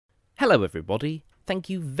Hello everybody, thank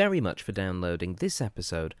you very much for downloading this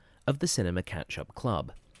episode of the Cinema Catch-Up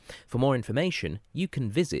Club. For more information, you can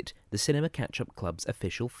visit the Cinema Catch-Up Club's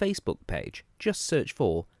official Facebook page. Just search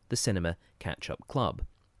for the Cinema Catch-Up Club.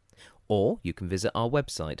 Or you can visit our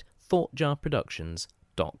website,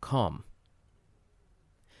 thoughtjarproductions.com.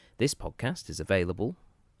 This podcast is available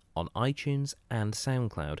on iTunes and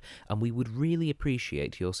SoundCloud, and we would really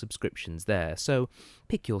appreciate your subscriptions there, so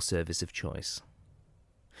pick your service of choice.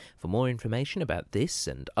 For more information about this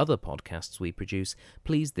and other podcasts we produce,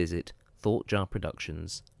 please visit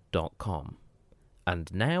thoughtjarproductions.com.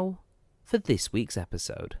 And now, for this week's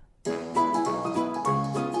episode.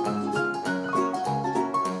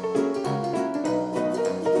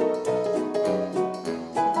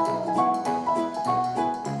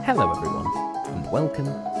 Hello everyone, and welcome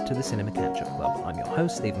to the Cinema Catch-Up Club. I'm your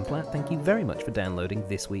host, Stephen Platt. Thank you very much for downloading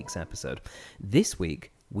this week's episode. This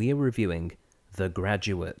week, we are reviewing The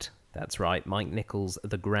Graduate. That's right, Mike Nichols'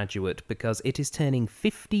 The Graduate, because it is turning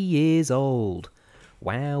 50 years old.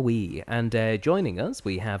 Wowee. And joining us,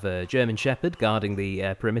 we have a German Shepherd guarding the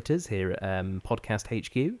perimeters here at Podcast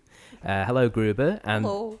HQ. Hello, Gruber.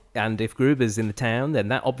 Hello. And if Gruber's in the town, then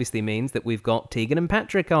that obviously means that we've got Tegan and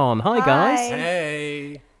Patrick on. Hi, guys.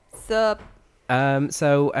 Hey. Sup?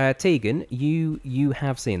 So, Tegan, you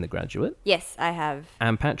have seen The Graduate. Yes, I have.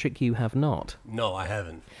 And Patrick, you have not. No, I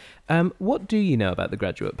haven't. What do you know about The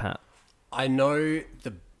Graduate, Pat? I know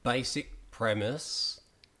the basic premise,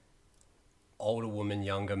 older woman,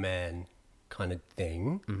 younger man kind of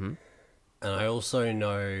thing. Mm-hmm. And I also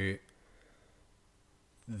know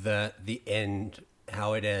that the end,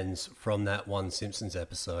 how it ends from that one Simpsons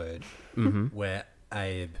episode where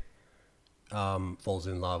Abe falls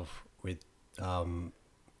in love with, I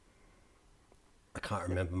can't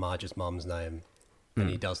remember Marge's mum's name. And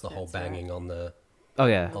he does the whole banging on the... Oh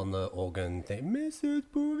yeah, on the organ thing, Mrs.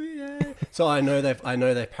 Bouvier. So I know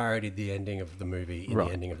they've parodied the ending of the movie in the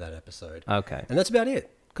ending of that episode. Okay, and that's about it.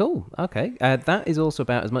 Cool. Okay, that is also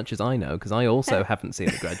about as much as I know because I also haven't seen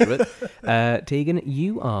The Graduate. Tegan,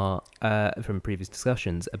 you are from previous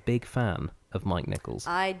discussions a big fan of Mike Nichols.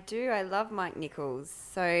 I do. I love Mike Nichols.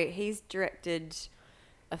 So he's directed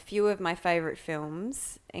a few of my favourite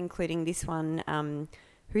films, including this one.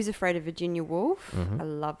 Who's Afraid of Virginia Woolf? Mm-hmm. I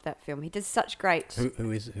love that film. He does such great...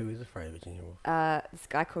 Who is Afraid of Virginia Woolf? This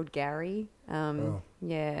guy called Gary.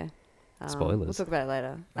 Yeah. Spoilers. We'll talk about it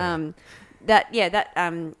later. Okay.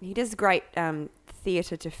 He does great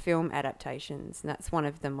theatre to film adaptations, and that's one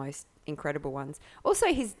of the most incredible ones.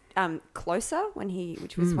 Also, his Closer,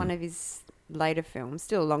 which was one of his later films,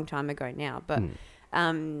 still a long time ago now, but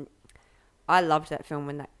I loved that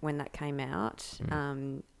film when that came out.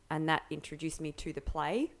 And that introduced me to the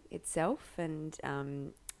play itself. And,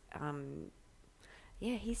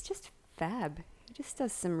 he's just fab. He just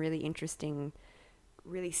does some really interesting,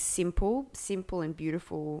 really simple and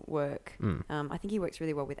beautiful work. I think he works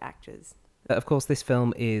really well with actors. Of course, this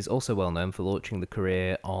film is also well known for launching the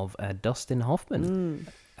career of Dustin Hoffman,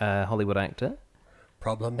 a Hollywood actor.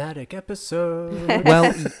 Problematic episode.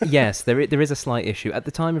 Well, yes, there is a slight issue. At the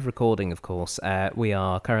time of recording, of course, we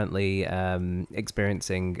are currently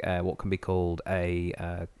experiencing what can be called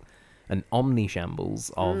an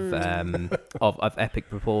omni-shambles of epic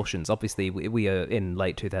proportions. Obviously, we are in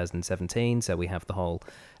late 2017, so we have the whole...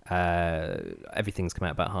 everything's come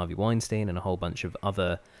out about Harvey Weinstein and a whole bunch of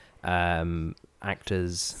other...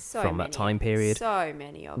 actors from that time period. So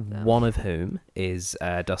many of them. One of whom is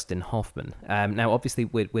Dustin Hoffman. Now, obviously,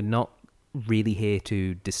 we're not really here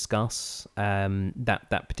to discuss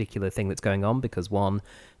that particular thing that's going on because, one,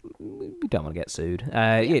 we don't want to get sued.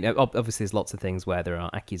 Obviously, there's lots of things where there are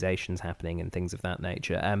accusations happening and things of that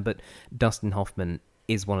nature. But Dustin Hoffman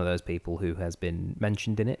is one of those people who has been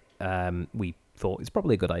mentioned in it. We thought it's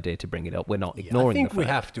probably a good idea to bring it up. We're not ignoring the fact. I think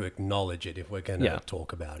we have to acknowledge it if we're going to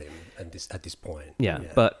talk about him at this point. Yeah.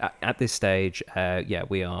 But at this stage,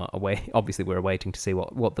 we are away. Obviously, we're waiting to see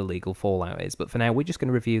what the legal fallout is. But for now, we're just going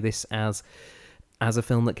to review this as a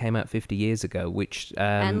film that came out 50 years ago, which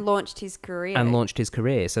and launched his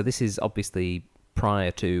career. So this is obviously prior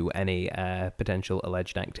to any potential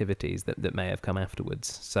alleged activities that may have come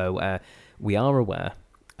afterwards. So we are aware,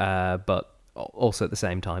 but also at the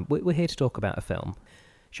same time, we're here to talk about a film.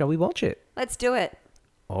 Shall we watch it? Let's do it.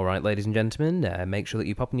 All right, ladies and gentlemen, make sure that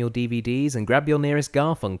you pop in your DVDs and grab your nearest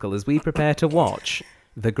Garfunkel as we prepare to watch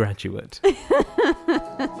The Graduate.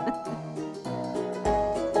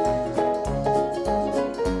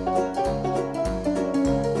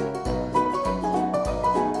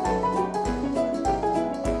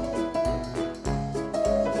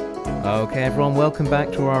 Okay, everyone, welcome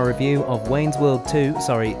back to our review of Wayne's World 2,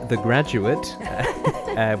 The Graduate.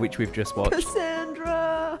 which we've just watched.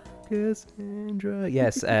 Cassandra.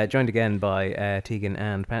 Yes, joined again by Tegan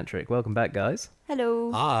and Patrick. Welcome back, guys.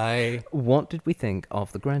 Hello. Hi. What did we think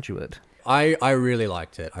of The Graduate? I really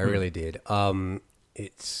liked it. I really did.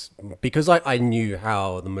 It's because I knew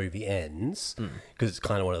how the movie ends, because it's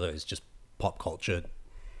kind of one of those just pop culture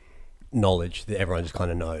knowledge that everyone just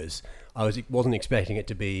kind of knows. Wasn't expecting it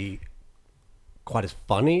to be quite as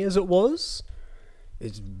funny as it was.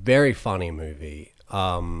 It's a very funny movie.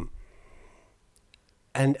 And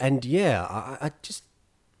yeah, I just,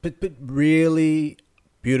 but really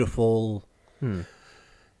beautiful,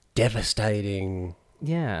 devastating.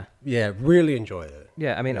 Yeah. Yeah, really enjoyed it.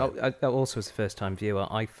 Yeah, I mean, I also as a first-time viewer,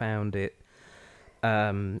 I found it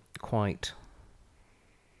quite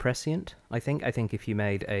prescient, I think. I think if you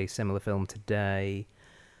made a similar film today,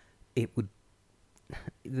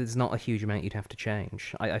 there's not a huge amount you'd have to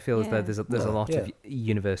change. I feel as though there's a lot of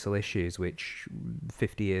universal issues which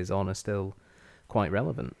 50 years on are still quite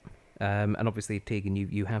relevant. And obviously, Tegan,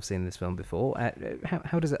 you have seen this film before.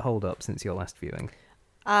 How does it hold up since your last viewing?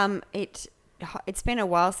 It's been a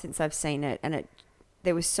while since I've seen it, and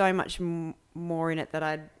there was so much more in it that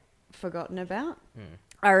I'd forgotten about.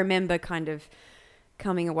 I remember kind of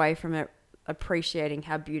coming away from it appreciating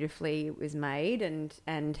how beautifully it was made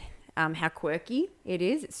and how quirky it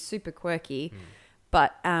is. It's super quirky,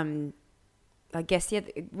 but I guess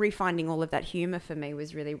refinding all of that humor for me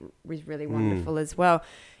was really wonderful as well.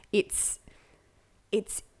 It's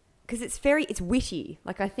because it's witty.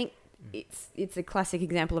 Like I think it's a classic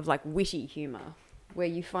example of like witty humor where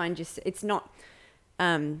you find it's not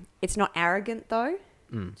arrogant though.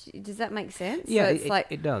 Does that make sense? Yeah, so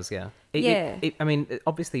it does. Yeah. I mean,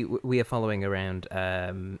 obviously we are following around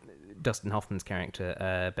Dustin Hoffman's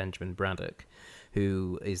character, Benjamin Braddock,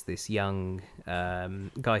 who is this young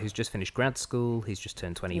guy who's just finished grad school. He's just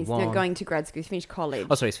turned 21. He's going to grad school. He's finished college.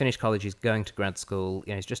 Oh, sorry, he's finished college. He's going to grad school.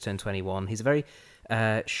 He's just turned 21. He's a very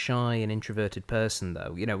shy and introverted person,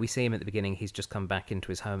 though. We see him at the beginning. He's just come back into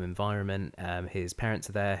his home environment. His parents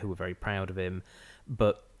are there, who are very proud of him.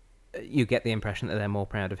 But you get the impression that they're more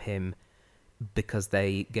proud of him because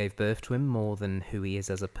they gave birth to him more than who he is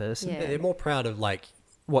as a person. Yeah. They're more proud of like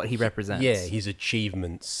what he represents. Yeah, his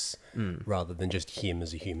achievements rather than just him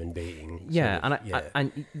as a human being. Yeah,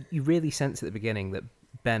 and you really sense at the beginning that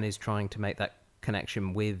Ben is trying to make that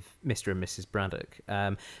connection with Mr. and Mrs. Braddock.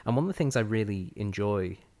 And one of the things I really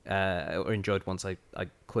enjoyed once I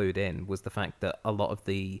clued in was the fact that a lot of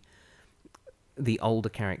the older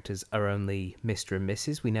characters are only Mr. and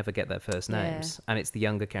Mrs. We never get their first names. And it's the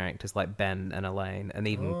younger characters like Ben and Elaine and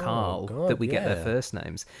even Carl that we get their first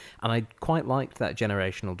names. And I quite liked that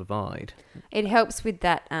generational divide. It helps with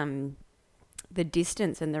that, the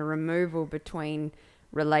distance and the removal between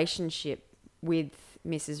relationship with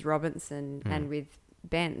Mrs. Robinson and with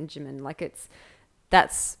Benjamin. Like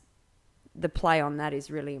that's the play on that is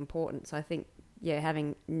really important. So I think,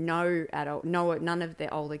 having none of the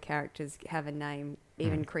older characters have a name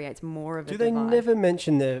even creates more of a divide. Do they never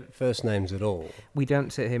mention their first names at all? We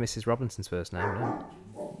don't hear Mrs. Robinson's first name, no.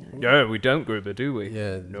 No, we don't, Gruber, do we?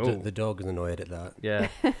 Yeah, no. The dog is annoyed at that. Yeah.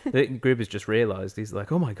 Gruber's just realised. He's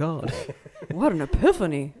like, oh my God. What an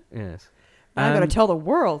epiphany. Yes. I got to tell the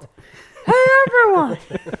world. Hey, everyone!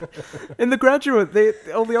 In The Graduate,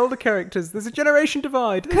 all the older characters, there's a generation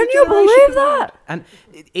divide. Can you believe that? And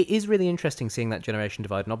it is really interesting seeing that generation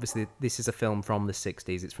divide. And obviously, this is a film from the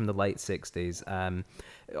 60s. It's from the late 60s.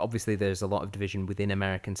 Obviously, there's a lot of division within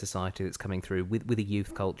American society that's coming through with a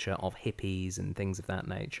youth culture of hippies and things of that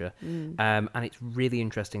nature. And it's really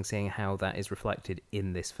interesting seeing how that is reflected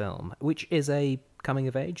in this film, which is a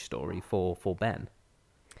coming-of-age story for Ben.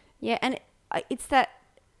 Yeah, and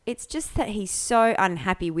it's just that he's so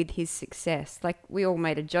unhappy with his success. Like, we all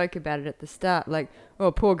made a joke about it at the start. Like,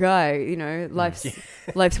 oh, poor guy,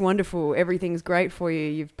 life's wonderful. Everything's great for you.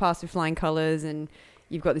 You've passed with flying colours and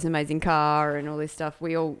you've got this amazing car and all this stuff.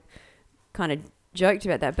 We all kind of joked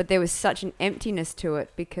about that. But there was such an emptiness to it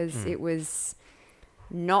because it was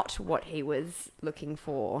not what he was looking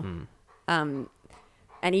for. And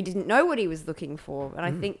he didn't know what he was looking for. And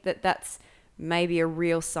I think that's maybe a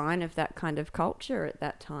real sign of that kind of culture at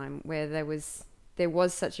that time, where there was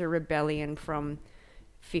such a rebellion from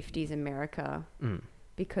 50s America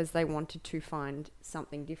because they wanted to find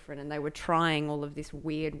something different, and they were trying all of this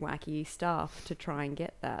weird, wacky stuff to try and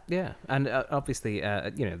get that. Yeah, and obviously,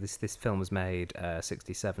 this film was made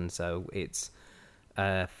 67, so it's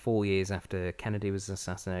 4 years after Kennedy was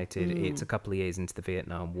assassinated. It's a couple of years into the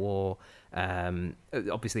Vietnam War.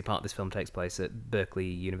 Obviously, part of this film takes place at Berkeley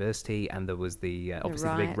University, and there was the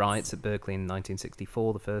big riots at Berkeley in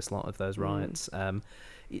 1964, the first lot of those riots.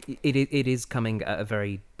 It is coming at a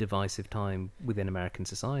very divisive time within American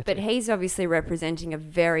society. But he's obviously representing a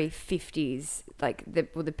very 50s, like the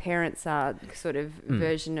parents are sort of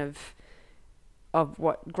version of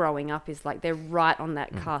what growing up is like. They're right on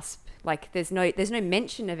that cusp. Like there's no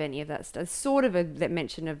mention of any of that stuff. Sort of that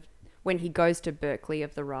mention of when he goes to Berkeley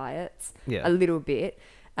of the riots, a little bit.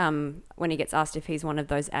 When he gets asked if he's one of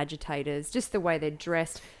those agitators, just the way they're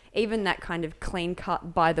dressed, even that kind of clean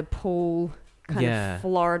cut by the pool, kind of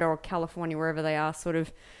Florida or California, wherever they are, sort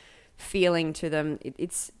of feeling to them.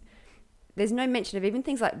 There's no mention of even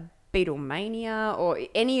things like Beatlemania or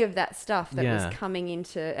any of that stuff that was coming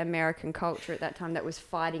into American culture at that time, that was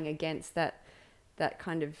fighting against that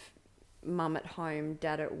kind of mum at home,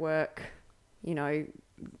 dad at work,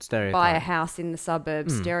 stereotype. Buy a house in the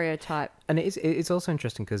suburbs stereotype. And it's also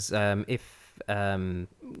interesting because if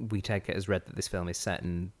we take it as read that this film is set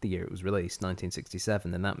in the year it was released,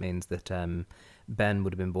 1967, then that means that Ben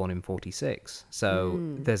would have been born in 46. So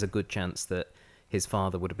there's a good chance that his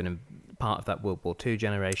father would have been a part of that World War II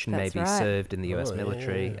generation, That's maybe right. served in the US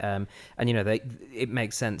military. Yeah. And it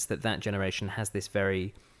makes sense that generation has this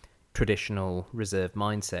very traditional reserved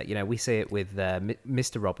mindset. We see it with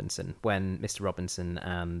Mr. Robinson, when Mr. Robinson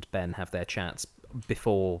and Ben have their chats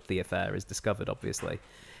before the affair is discovered, obviously.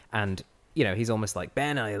 And he's almost like,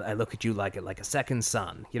 Ben, I look at you like a second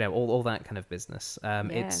son, all that kind of business.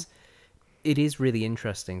 It is really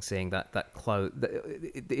interesting seeing that close.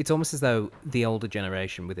 It's almost as though the older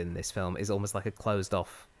generation within this film is almost like a closed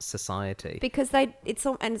off society, because it's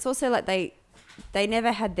also like they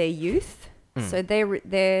never had their youth. So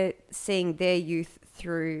they're seeing their youth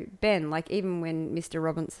through Ben. Like even when Mr.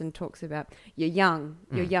 Robinson talks about you're young,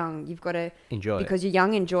 you've got to enjoy it. Because you're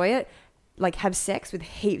young, enjoy it. Like have sex with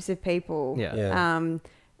heaps of people. Yeah.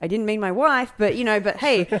 I didn't mean my wife, but but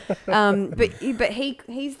hey, but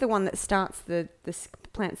he's the one that starts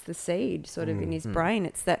plants the seed sort of in his brain.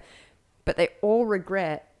 It's that, but they all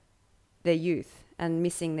regret their youth and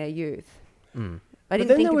missing their youth. But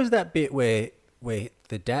then there was that bit where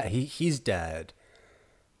the dad, his dad,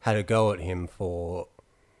 had a go at him for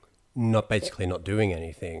not doing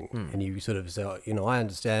anything, and you sort of say, I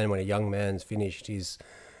understand when a young man's finished his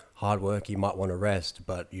hard work, he might want to rest,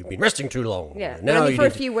 but you've been resting too long. Yeah, now only for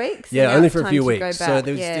a few weeks. Yeah, only for a time few to weeks. go So back.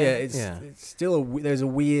 there's it's still there's a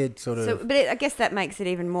weird sort of. So, but I guess that makes it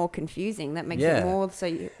even more confusing. That makes it more.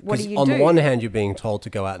 So what do you on do? the one hand, you're being told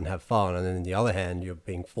to go out and have fun, and then on the other hand, you're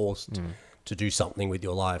being forced to do something with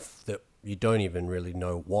your life that you don't even really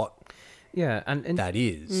know what. Yeah, and that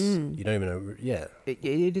is. You don't even know. Yeah,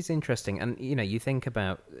 it is interesting, and you think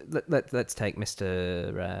about let's take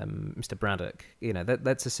Mr. Braddock.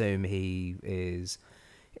 Let's assume he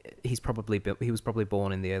was probably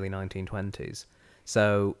born in the early 1920s.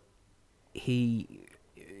 So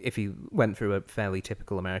if he went through a fairly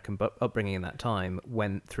typical American upbringing in that time,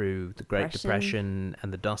 went through the Great Depression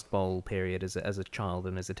and the Dust Bowl period as a child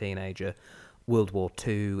and as a teenager. World War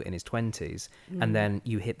II in his 20s, and then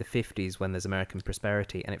you hit the 50s when there's American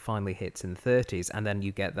prosperity, and it finally hits in the 30s, and then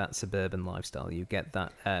you get that suburban lifestyle, you get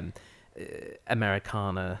that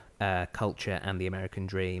Americana culture and the American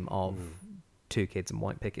dream of two kids and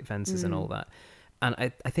white picket fences and all that. And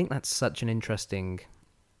I think that's such an interesting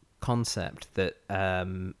concept that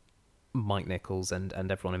Mike Nichols and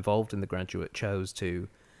everyone involved in The Graduate chose to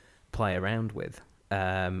play around with.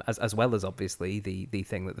 As well as obviously the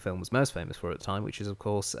thing that the film was most famous for at the time, which is of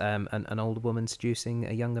course an older woman seducing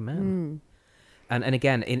a younger man, and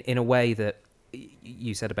again in a way that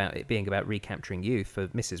you said about it being about recapturing youth for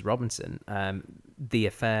Mrs. Robinson. The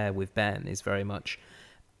affair with Ben is very much,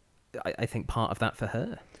 I think, part of that for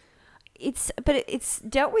her. But it's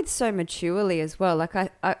dealt with so maturely as well. Like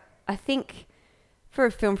I think for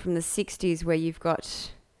a film from the 60s where you've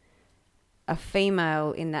got a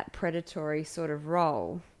female in that predatory sort of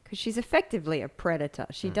role, because she's effectively a predator.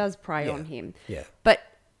 She does prey on him. Yeah. But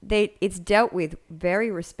it's dealt with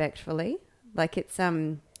very respectfully. Like it's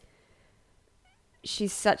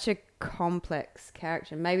she's such a complex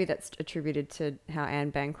character. Maybe that's attributed to how Anne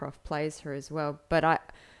Bancroft plays her as well. But I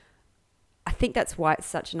think that's why it's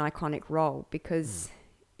such an iconic role, because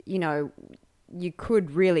you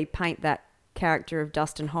could really paint that character of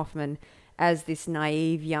Dustin Hoffman as this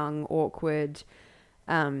naive, young, awkward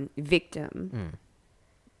victim,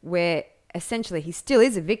 where essentially he still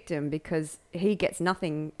is a victim because he gets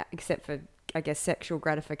nothing except for, I guess, sexual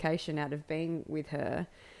gratification out of being with her.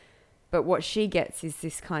 But what she gets is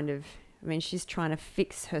this kind of I mean, she's trying to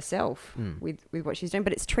fix herself with what she's doing,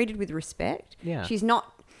 but it's treated with respect. Yeah. She's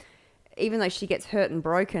not, even though she gets hurt and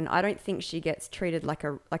broken, I don't think she gets treated like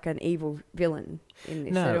an evil villain in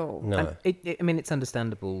this at all. No. I mean, it's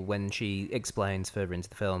understandable when she explains further into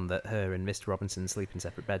the film that her and Mr. Robinson sleep in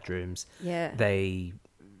separate bedrooms. Yeah. They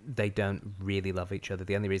don't really love each other.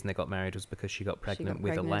 The only reason they got married was because she got pregnant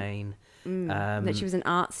with Elaine. That she was an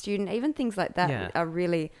art student. Even things like that are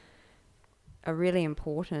really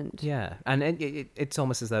important. Yeah, and it's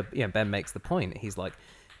almost as though Ben makes the point. He's like,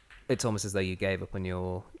 it's almost as though you gave up on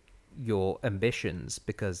your ambitions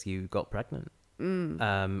because you got pregnant.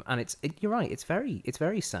 And you're right. It's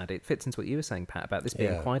very sad. It fits into what you were saying, Pat, about this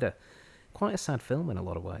being quite a sad film in a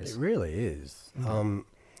lot of ways. It really is.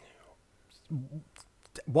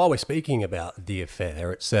 While we're speaking about the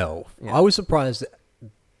affair itself, I was surprised that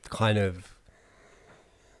kind of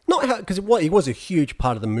not how, because it was a huge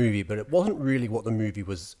part of the movie, but it wasn't really what the movie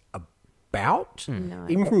was about. No.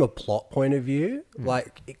 Even from a plot point of view,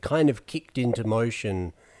 like it kind of kicked into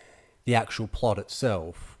motion the actual plot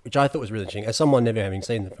itself, which I thought was really interesting. As someone never having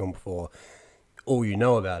seen the film before, all you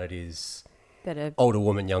know about it is That older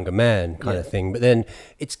woman, younger man kind of thing. But then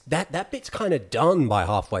it's that bit's kind of done by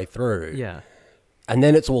halfway through. Yeah. And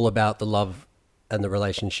then it's all about the love and the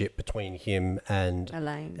relationship between him and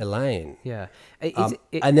Elaine. Yeah.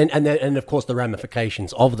 And of course the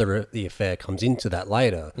ramifications of the affair comes into that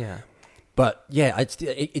later. Yeah. But yeah,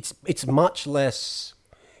 it's much less.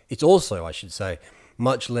 It's also, I should say,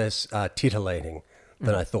 much less titillating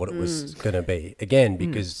than I thought it was going to be. Again,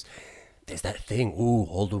 because there's that thing. Ooh,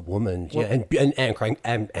 older woman. Yeah, and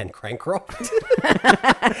Crancroft.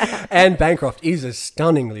 Anne Bancroft is a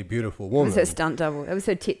stunningly beautiful woman. It was her stunt double. It was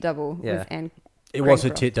her tit double. Yeah. With Anne. It was her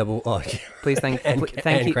tit double. Oh, yeah. Please thank Anne you.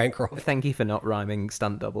 Crancroft. Thank you for not rhyming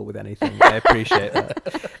stunt double with anything. I appreciate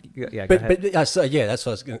that. Yeah, go ahead. But so yeah, that's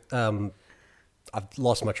what I was going to... I've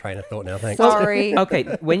lost my train of thought now, thanks. Sorry. Okay,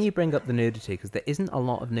 when you bring up the nudity, because there isn't a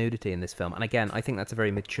lot of nudity in this film, and again, I think that's a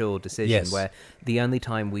very mature decision, where the only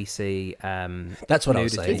time we see that's what nudity I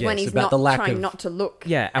was saying. is when he's not trying not to look.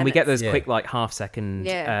 Yeah, and we get those quick, like, half-second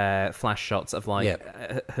Yeah. flash shots of, like,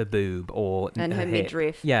 her boob or And her hip.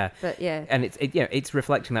 midriff. Yeah. But, yeah. And it's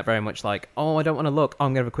reflecting that very much like, oh, I don't want to look. Oh,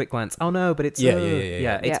 I'm going to have a quick glance. Oh, no, but it's...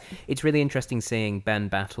 Yeah. It's really interesting seeing Ben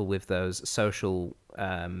battle with those social...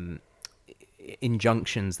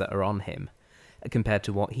 injunctions that are on him compared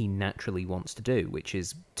to what he naturally wants to do, which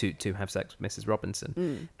is to have sex with Mrs.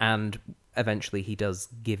 Robinson. And eventually he does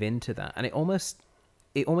give in to that, and it almost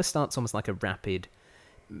starts almost like a rapid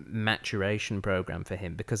maturation program for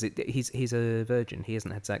him, because he's a virgin. He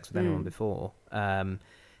hasn't had sex with anyone before,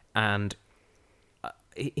 and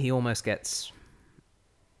he almost gets,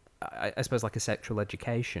 I suppose, like a sexual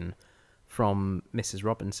education from Mrs.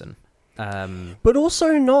 Robinson. But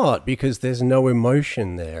also not, because there's no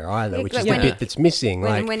emotion there either, which is the bit that's missing.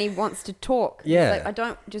 When he wants to talk, yeah, like, I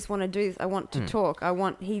don't just want to do this. I want to talk.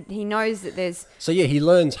 He knows that there's. So yeah, he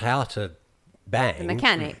learns how to bang. The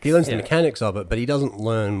mechanics. He learns the mechanics of it, but he doesn't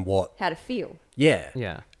learn how to feel.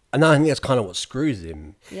 Yeah. And I think that's kind of what screws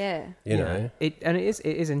him. Yeah. You know. It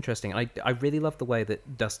is interesting. I really love the way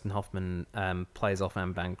that Dustin Hoffman plays off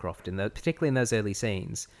Anne Bancroft particularly in those early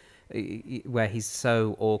scenes, where he's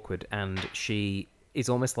so awkward and she is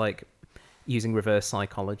almost like using reverse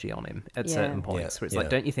psychology on him at certain points, where it's like,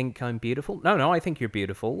 don't you think I'm beautiful? No, I think you're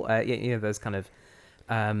beautiful. Those kind of...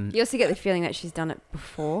 you also get the feeling that she's done it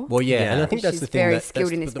before. Well, and I think that's the thing very that's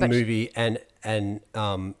skilled in this, the movie and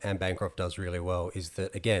Bancroft does really well, is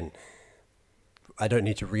that, again, I don't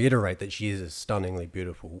need to reiterate that she is a stunningly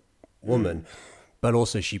beautiful woman, but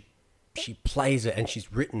also she plays it, and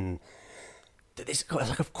she's written... This,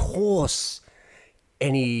 like, of course,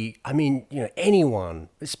 anyone,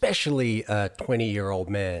 especially a 20-year-old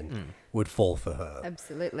man, would fall for her.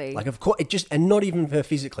 Absolutely. Like, of course, and not even her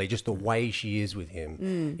physically, just the way she is with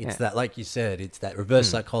him. It's that, like you said, it's that reverse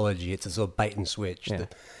psychology. It's a sort of bait and switch. Yeah.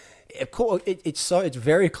 Of course, it's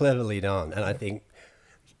very cleverly done, and I think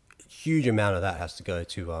a huge amount of that has to go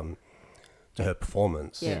to her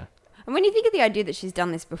performance. Yeah. And when you think of the idea that she's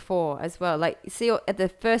done this before as well, like, see at the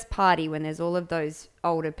first party when there's all of those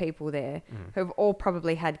older people there who've all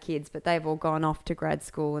probably had kids, but they've all gone off to grad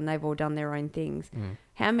school and they've all done their own things.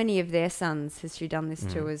 How many of their sons has she done this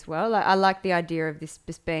to as well? Like, I like the idea of this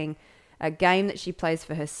being a game that she plays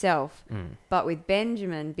for herself, but with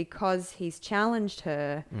Benjamin, because he's challenged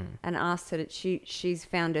her and asked her that she's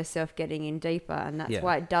found herself getting in deeper, and that's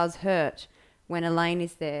why it does hurt when Elaine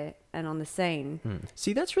is there and on the scene.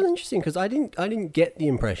 See, that's really interesting, because I didn't get the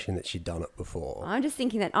impression that she'd done it before. I'm just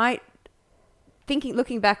thinking that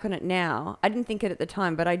looking back on it now, I didn't think it at the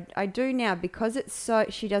time, but I do now because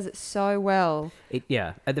she does it so well.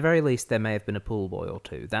 At the very least, there may have been a pool boy or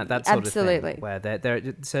two. That sort of thing. Where there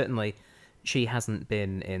certainly, she hasn't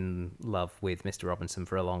been in love with Mr. Robinson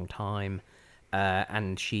for a long time,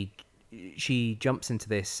 and she jumps into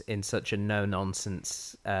this in such a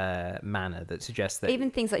no-nonsense manner that suggests that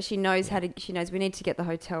even things like she knows we need to get the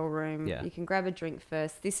hotel room. Yeah. You can grab a drink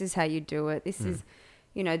first. This is how you do it. This is,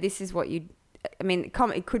 this is what you. I mean,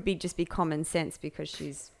 it could just be common sense because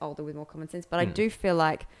she's older with more common sense. But I do feel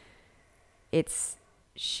like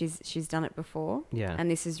she's done it before. Yeah.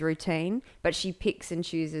 And this is routine. But she picks and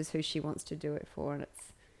chooses who she wants to do it for, and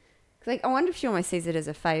it's like I wonder if she almost sees it as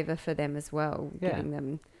a favor for them as well, giving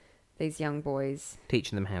them these young boys,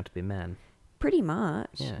 teaching them how to be men. Pretty much.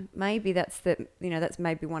 Yeah. Maybe that's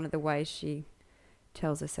maybe one of the ways she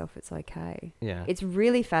tells herself it's okay. Yeah. It's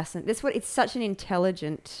really fascinating. It's such an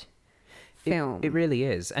intelligent film. It really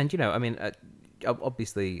is. And, I mean,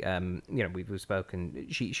 obviously, we've spoken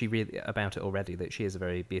she really about it already, that she is a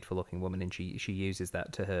very beautiful looking woman, and she uses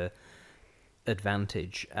that to her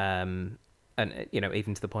advantage. And,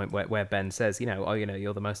 even to the point where Ben says,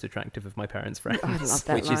 you're the most attractive of my parents' friends. I love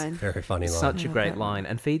that which line. is very funny line. Such a great line.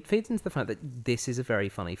 And feeds into the fact that this is a very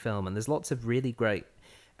funny film, and there's lots of really great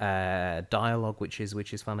dialogue, which is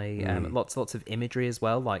funny. Lots of imagery as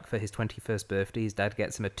well. Like for his 21st birthday, his dad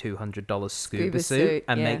gets him a $200 scuba suit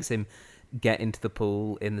and makes him get into the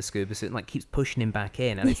pool in the scuba suit, and like keeps pushing him back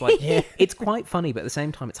in. And it's like, it's quite funny, but at the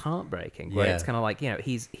same time, it's heartbreaking. Where it's kind of like,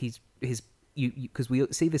 he's because we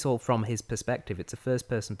see this all from his perspective. It's a first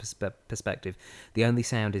person perspective. The only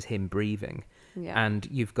sound is him breathing. Yeah. And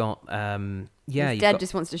you've got his dad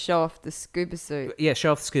just wants to show off the scuba suit. Yeah,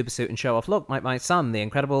 show off the scuba suit and show off, look, my son, the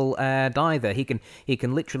incredible diver, he can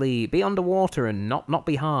literally be underwater and not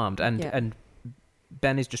be harmed. And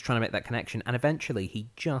Ben is just trying to make that connection, and eventually he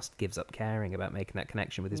just gives up caring about making that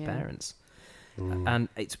connection with his parents. And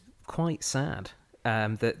it's quite sad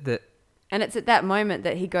that and it's at that moment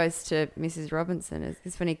that he goes to Mrs. Robinson.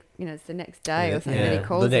 It's when it's the next day or something that he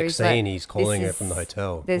calls her. The next scene, he's calling her from the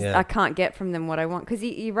hotel. I can't get from them what I want. Because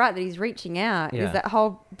you're right that he's reaching out. There's that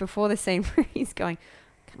whole, before the scene where he's going,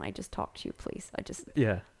 can I just talk to you, please? I just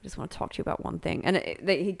want to talk to you about one thing. And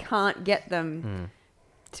he can't get them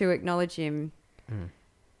to acknowledge him.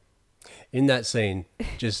 In that scene,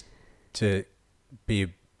 just to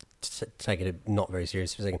take it not very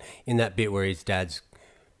serious for a second, in that bit where his dad's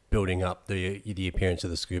building up the appearance of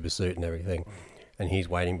the scuba suit and everything, and he's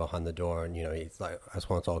waiting behind the door, and he's like, I just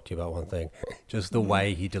want to talk to you about one thing. Just the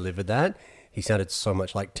way he delivered that, he sounded so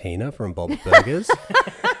much like Tina from Bob's Burgers.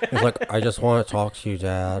 He's like, I just want to talk to you,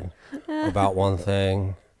 Dad, about one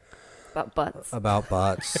thing. About butts. And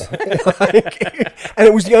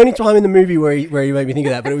it was the only time in the movie where he made me think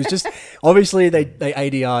of that, but it was just, obviously they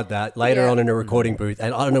ADR'd that later on in a recording booth,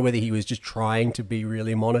 and I don't know whether he was just trying to be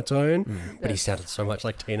really monotone, but he sounded so much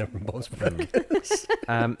like Tina from Bob's Burgers.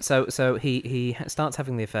 So he starts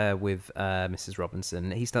having the affair with Mrs.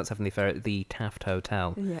 Robinson. He starts having the affair at the Taft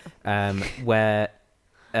Hotel, where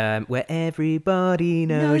everybody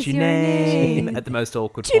knows your name at the most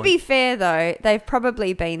awkward point. To be fair, though, they've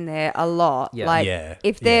probably been there a lot. Yeah.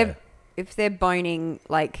 If they're boning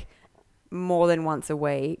like more than once a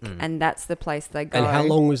week, and that's the place they go. And how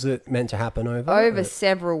long was it meant to happen over? Over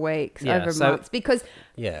several weeks, over months, because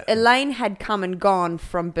Elaine had come and gone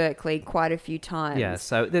from Berkeley quite a few times. Yeah,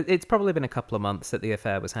 so it's probably been a couple of months that the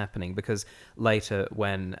affair was happening, because later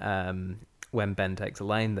when Ben takes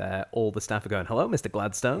Elaine there, all the staff are going, hello, Mr.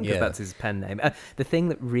 Gladstone, because that's his pen name. The thing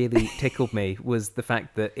that really tickled me was the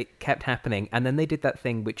fact that it kept happening, and then they did that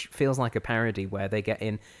thing which feels like a parody where they get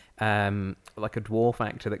in like a dwarf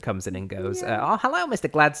actor that comes in and goes, oh, hello,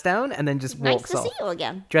 Mr. Gladstone, and then just walks off. Nice to see you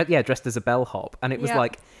again. Dressed as a bellhop. And it was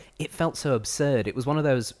like, it felt so absurd. It was one of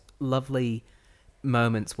those lovely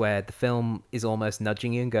moments where the film is almost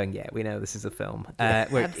nudging you and going, yeah, we know this is a film.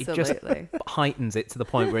 Where it just heightens it to the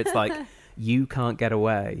point where it's like, you can't get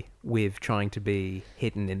away with trying to be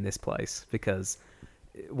hidden in this place, because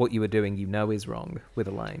what you were doing, is wrong with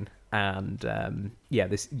Elaine. And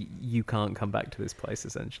you can't come back to this place,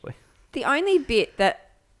 essentially. The only bit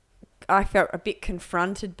that I felt a bit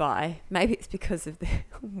confronted by, maybe it's because of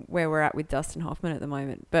where we're at with Dustin Hoffman at the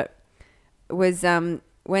moment, but was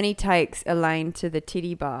when he takes Elaine to the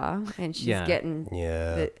titty bar and she's getting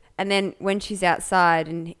and then when she's outside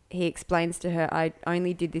and he explains to her, I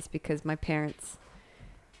only did this because my parents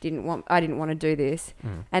I didn't want to do this.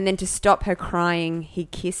 And then to stop her crying, he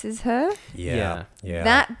kisses her. Yeah.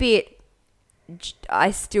 That bit,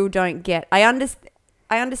 I still don't get. I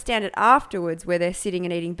I understand it afterwards where they're sitting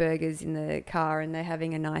and eating burgers in the car and they're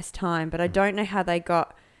having a nice time, but I don't know how they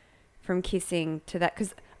got from kissing to that,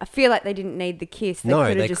 because I feel like they didn't need the kiss.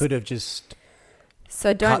 They could have just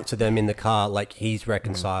so cut to them in the car, like he's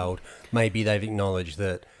reconciled. Maybe they've acknowledged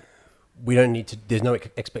that we don't need to, there's no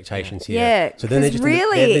expectations here. Yeah, so then they're just,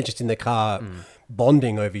 really, they're just in the car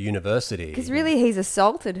bonding over university. Because really he's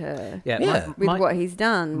assaulted her with what he's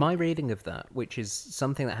done. My reading of that, which is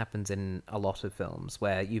something that happens in a lot of films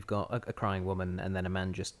where you've got a crying woman and then a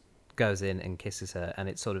man just goes in and kisses her and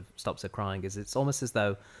it sort of stops her crying, is it's almost as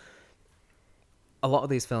though a lot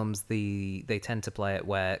of these films, they tend to play it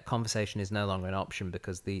where conversation is no longer an option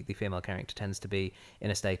because the female character tends to be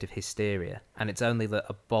in a state of hysteria, and it's only that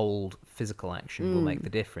a bold physical action will make the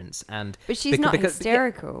difference. But she's not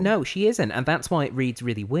hysterical. No, she isn't, and that's why it reads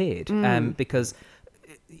really weird. Because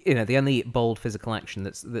the only bold physical action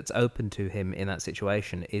that's open to him in that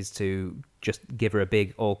situation is to just give her a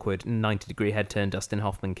big, awkward 90-degree head turn Dustin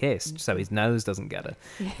Hoffman kiss, so his nose doesn't get her,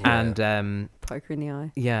 and poke her in the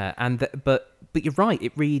eye. Yeah, and but you're right,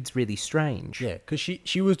 it reads really strange. Yeah, because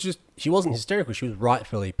she wasn't hysterical. She was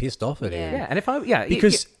rightfully pissed off at him. Yeah, and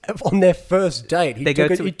because on their first date, he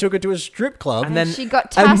took her to a strip club, and then she got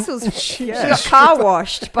tassels. She got car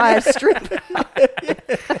washed by a stripper.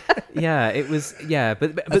 Yeah, it was. Yeah,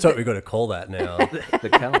 but that's what we've got to call that now. The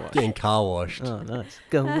car wash. Getting car washed. Oh, nice.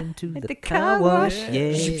 Going to the car wash.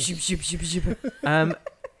 Yeah.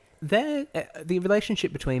 The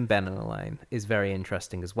relationship between Ben and Elaine is very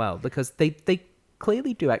interesting as well, because they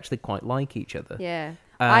clearly do actually quite like each other. Yeah.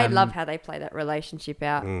 I love how they play that relationship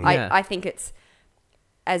out. I think it's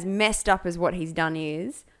as messed up as what he's done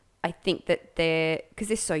is. I think that because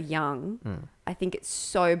they're so young, I think it's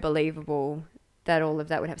so believable that all of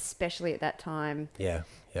that would have, especially at that time. Yeah.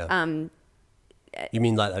 You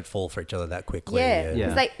mean like they'd fall for each other that quickly? Yeah.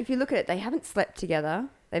 Because if you look at it, they haven't slept together.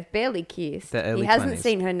 They've barely kissed. He hasn't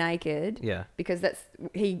seen her naked. Yeah. Because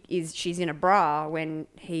she's in a bra when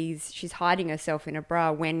she's hiding herself in a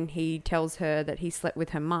bra when he tells her that he slept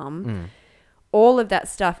with her mum. All of that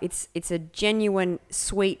stuff, it's a genuine,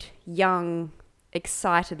 sweet, young,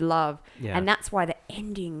 excited love. Yeah. And that's why the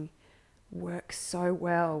ending works so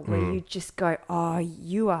well, where you just go, oh,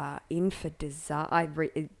 you are in for disaster.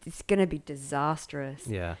 It's going to be disastrous.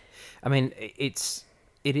 Yeah. I mean, it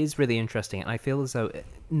is really interesting. I feel as though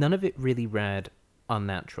none of it really read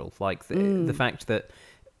unnatural. Like the fact that,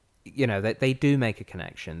 that they do make a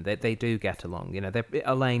connection, that they do get along.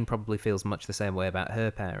 Elaine probably feels much the same way about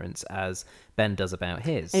her parents as Ben does about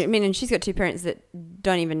his. I mean, and she's got two parents that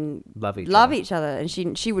don't even love each other, and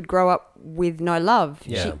she would grow up with no love.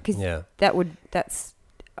 Yeah, because that's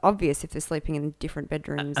obvious if they're sleeping in different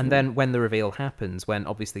bedrooms. And then when the reveal happens, when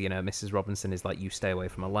obviously, Mrs. Robinson is like, you stay away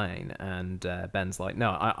from Elaine, and Ben's like,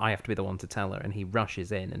 no, I have to be the one to tell her, and he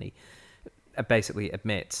rushes in and he basically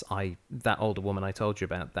admits, that older woman I told you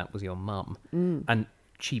about, that was your mum. And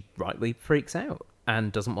she rightly freaks out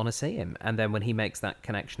and doesn't want to see him. And then when he makes that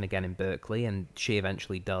connection again in Berkeley, and she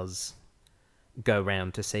eventually does go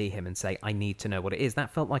round to see him and say, I need to know what it is,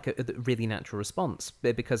 that felt like a really natural response.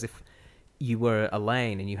 Because if you were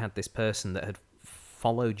Elaine and you had this person that had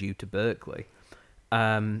followed you to Berkeley,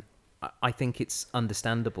 I think it's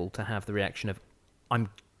understandable to have the reaction of,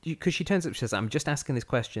 because she turns up, she says, I'm just asking this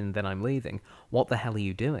question, then I'm leaving. What the hell are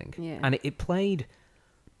you doing? Yeah. And it played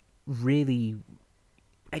really...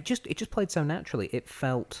 It just played so naturally. It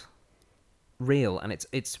felt real, and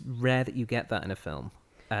it's rare that you get that in a film,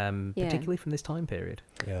 particularly from this time period.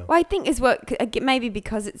 Yeah. Well, I think as well, maybe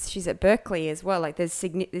because she's at Berkeley as well, like there's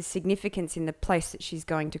significance in the place that she's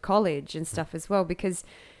going to college and stuff as well, because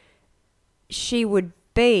she would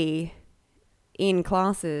be in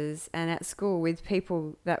classes and at school with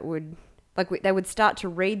people that would, they would start to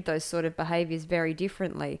read those sort of behaviours very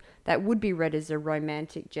differently. That would be read as a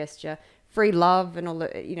romantic gesture, free love, and all of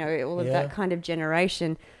that kind of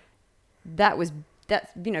generation.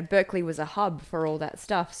 Berkeley was a hub for all that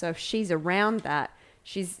stuff. So if she's around that,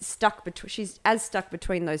 she's as stuck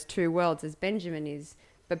between those two worlds as Benjamin is.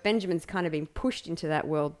 But Benjamin's kind of been pushed into that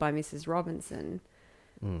world by Mrs. Robinson,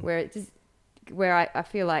 where I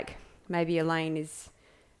feel like maybe Elaine is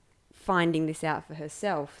finding this out for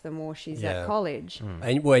herself the more she's at college.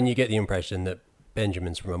 And when you get the impression that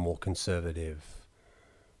Benjamin's from a more conservative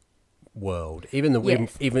world, even I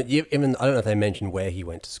don't know if they mentioned where he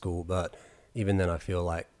went to school, but even then I feel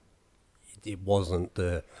like it wasn't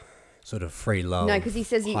the sort of free love. No, because he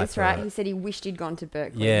says that's right. He said he wished he'd gone to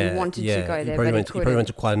Berkeley. He wanted to go there, but he probably went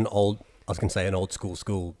to quite an old, I was going to say an old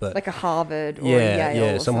school, but like a Harvard or a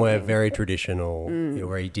Yale or somewhere something. very traditional,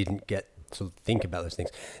 where he didn't get to think about those things.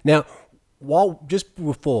 Now, just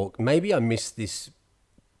before, maybe I missed this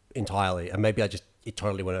entirely, and maybe it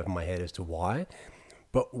totally went over my head as to why.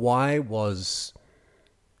 But why was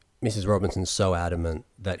Mrs. Robinson so adamant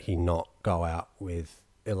that he not go out with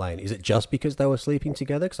Elaine? Is it just because they were sleeping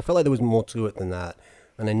together? Because I felt like there was more to it than that,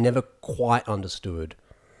 and I never quite understood.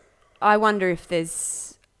 I wonder if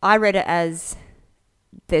I read it as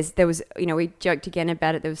there was, we joked again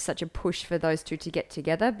about it. There was such a push for those two to get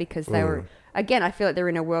together because they were, again, I feel like they're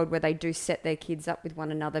in a world where they do set their kids up with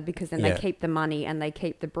one another because then they keep the money and they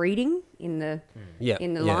keep the breeding in the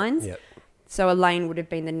lines. Yeah. So Elaine would have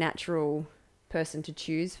been the natural person to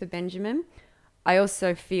choose for Benjamin. I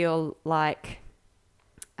also feel like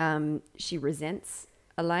she resents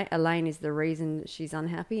Elaine. Elaine is the reason she's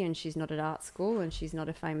unhappy and she's not at art school and she's not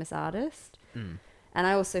a famous artist. And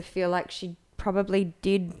I also feel like she probably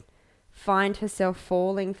did find herself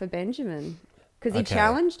falling for Benjamin because he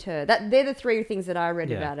challenged her. They're the three things that I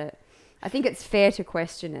read about it. I think it's fair to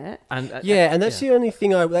question it. And that's the only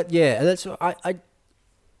thing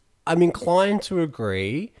I'm inclined to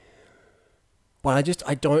agree, but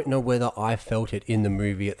I don't know whether I felt it in the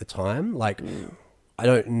movie at the time. Like, I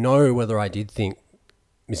don't know whether I did think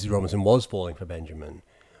Mrs. Robinson was falling for Benjamin.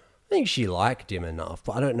 I think she liked him enough,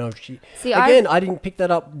 but I don't know if she... I didn't pick that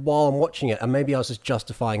up while I'm watching it, and maybe I was just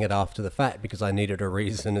justifying it after the fact because I needed a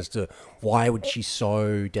reason as to why would she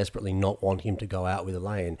so desperately not want him to go out with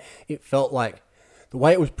Elaine. It felt like, the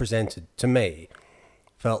way it was presented to me,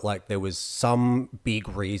 felt like there was some big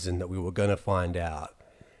reason that we were going to find out,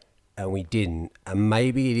 and we didn't. And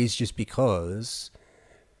maybe it is just because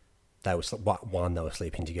they were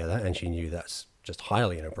sleeping together, and she knew that's just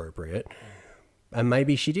highly inappropriate. And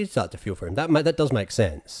maybe she did start to feel for him. That does make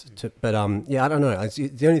sense. But I don't know.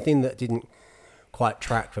 The only thing that didn't quite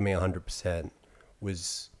track for me 100%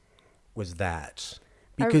 was that.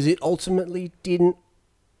 Because it ultimately didn't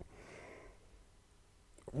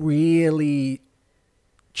really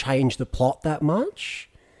change the plot that much.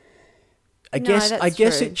 I guess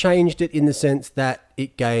it changed it in the sense that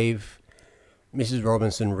it gave Mrs.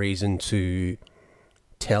 Robinson reason to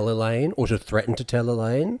tell Elaine or to threaten to tell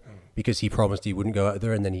Elaine. Because he promised he wouldn't go out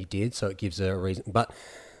there and then he did, so it gives her a reason. But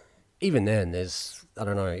even then, I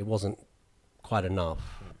don't know, it wasn't quite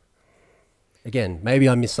enough. Again, maybe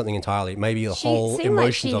I missed something entirely. Maybe the whole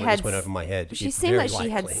emotions of it just went over my head. She seemed like she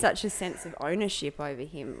had such a sense of ownership over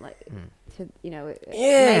him.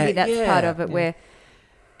 Maybe that's part of it where...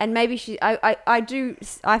 And maybe I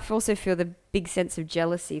also feel the big sense of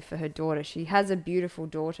jealousy for her daughter. She has a beautiful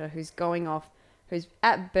daughter who's going off, who's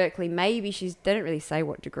at Berkeley. Maybe they don't really say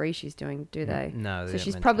what degree she's doing, do they? No. So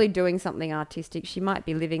she's probably doing something artistic. She might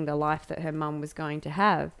be living the life that her mum was going to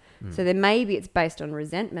have. So then maybe it's based on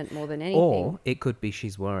resentment more than anything. Or it could be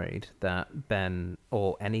she's worried that Ben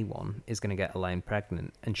or anyone is going to get Elaine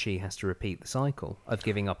pregnant and she has to repeat the cycle of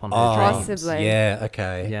giving up on her dreams. Possibly. Yeah,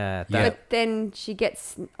 okay. Yeah. But then she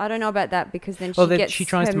gets... I don't know about that because then she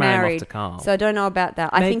tries her to marry married. Him off to Carl. So I don't know about that.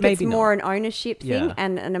 I think it's more an ownership thing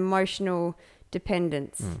and an emotional...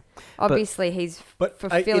 dependence. Obviously, he's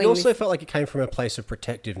fulfilling. It also felt like it came from a place of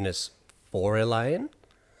protectiveness for Elaine.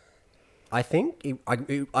 I think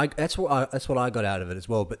that's what I got out of it as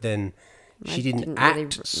well. But then she didn't act really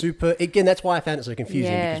super. Again, that's why I found it so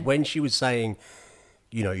confusing because when she was saying,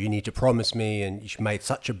 you need to promise me, and she made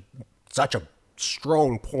such a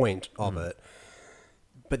strong point of it.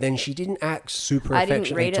 But then she didn't act super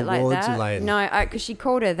affectionately towards Elaine. No, because she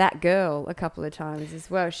called her that girl a couple of times as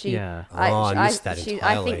well. I missed that entirely.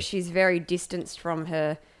 I think she's very distanced from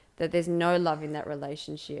her, that there's no love in that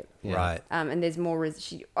relationship. Yeah. Right. And there's more...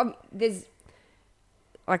 there's...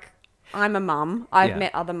 Like, I'm a mum. I've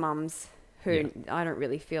met other mums who... I don't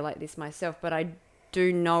really feel like this myself, but I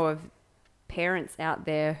do know of parents out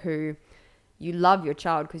there who you love your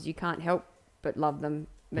child because you can't help but love them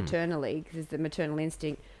maternally because it's the maternal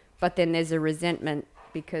instinct, but then there's a resentment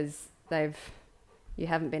because you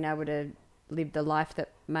haven't been able to live the life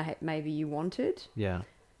that maybe you wanted. Yeah,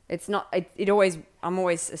 it's not. I'm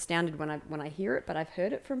always astounded when I hear it, but I've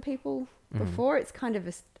heard it from people before. It's kind of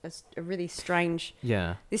a really strange.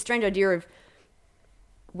 Yeah, this strange idea of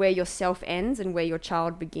where yourself ends and where your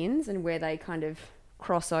child begins and where they kind of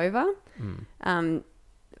cross over.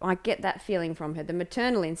 I get that feeling from her. The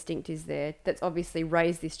maternal instinct is there. That's obviously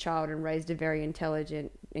raised this child and raised her very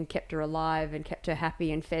intelligent and kept her alive and kept her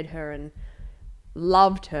happy and fed her and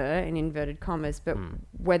loved her, in inverted commas. But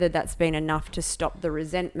whether that's been enough to stop the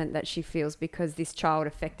resentment that she feels because this child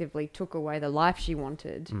effectively took away the life she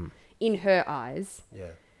wanted, in her eyes,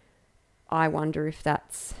 I wonder if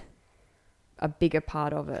that's a bigger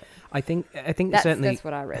part of it. I think certainly that's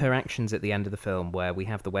what I read. Her actions at the end of the film where we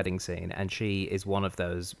have the wedding scene and she is one of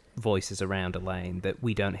those voices around Elaine that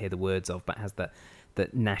we don't hear the words of but has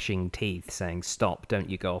that gnashing teeth saying, "Stop, don't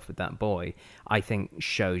you go off with that boy," I think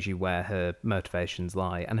shows you where her motivations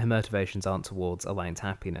lie. And her motivations aren't towards Elaine's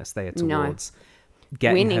happiness. They are towards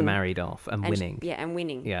getting her married off and winning. And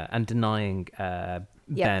winning. Yeah, and denying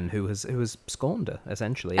Ben, who has scorned her,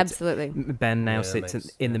 essentially. Absolutely. Ben now sits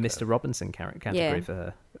in the Mr. Robinson category for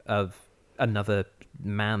her, of another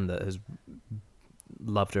man that has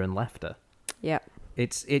loved her and left her. Yeah.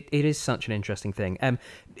 It is such an interesting thing.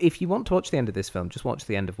 If you want to watch the end of this film, just watch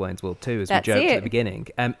the end of Wayne's World 2, as we joked at the beginning.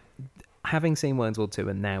 Having seen Wayne's World 2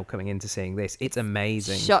 and now coming into seeing this, it's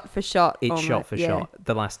amazing. Shot for shot. It's shot for shot.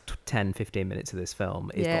 The last 10-15 minutes of this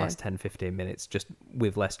film is the last 10-15 minutes just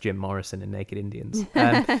with less Jim Morrison and Naked Indians.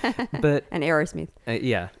 But and Aerosmith.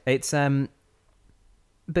 It's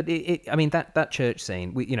but I mean that church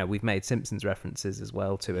scene, we've made Simpsons references as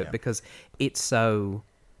well to it because it's so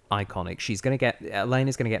iconic. Elaine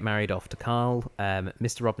is going to get married off to Carl.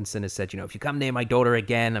 Mr. Robinson has said, if you come near my daughter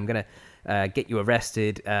again, I'm going to get you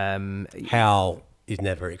arrested. How is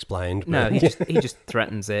never explained. No, he just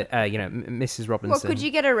threatens it. Mrs. Robinson. Well, could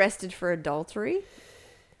you get arrested for adultery?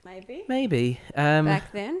 Maybe.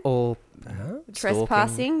 Back then. Or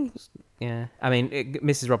trespassing. Yeah. I mean,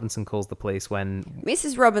 Mrs. Robinson calls the police when...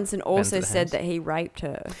 Mrs. Robinson also said that he raped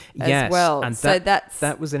her as well. And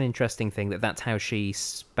that was an interesting thing, that's how she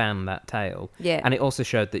span that tale. Yeah. And it also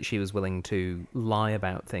showed that she was willing to lie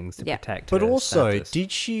about things to protect her. But also, status.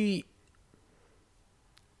 did she...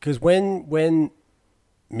 Because when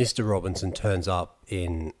Mr. Robinson turns up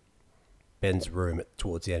in Ben's room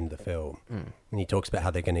towards the end of the film, and he talks about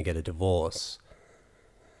how they're going to get a divorce,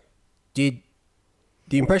 the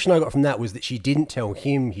impression I got from that was that she didn't tell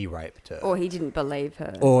him he raped her. Or he didn't believe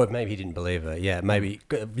her. Or maybe he didn't believe her. Yeah, maybe.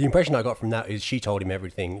 The impression I got from that is she told him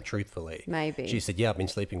everything truthfully. Maybe. She said, I've been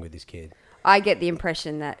sleeping with this kid. I get the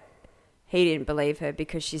impression that he didn't believe her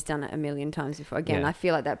because she's done it a million times before. Again, I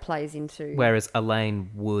feel like that plays into... Whereas Elaine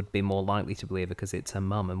would be more likely to believe her because it's her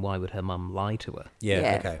mum, and why would her mum lie to her?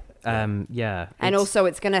 Yeah. Okay. And also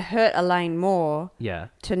it's going to hurt Elaine more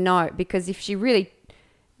to know, because if she really...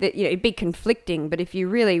 it'd be conflicting, but if you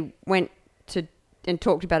really went to and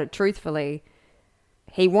talked about it truthfully,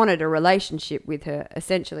 he wanted a relationship with her,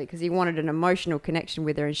 essentially, because he wanted an emotional connection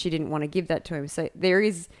with her, and she didn't want to give that to him. So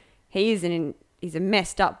he's a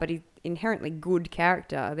messed up, but he's inherently good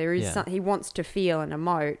character. There is something he wants to feel and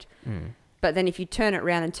emote, but then if you turn it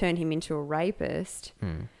around and turn him into a rapist,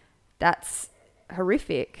 that's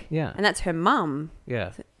horrific. Yeah, and that's her mum.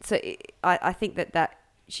 Yeah. So I think that.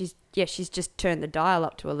 She's just turned the dial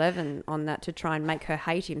up to 11 on that to try and make her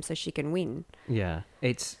hate him so she can win. Yeah,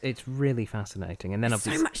 it's really fascinating. And then There's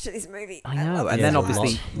so much to this movie. I know. And then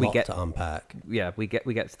obviously we get to unpack. Yeah, we get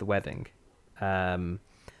to the wedding.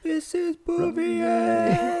 This is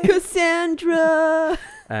Bouvier, Cassandra.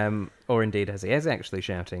 Or indeed, as he is actually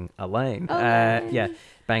shouting, Elaine.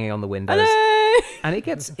 Banging on the windows. Elaine! And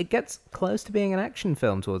it gets close to being an action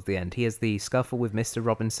film towards the end. He has the scuffle with Mr.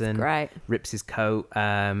 Robinson. Great. Rips his coat,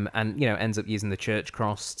 and ends up using the church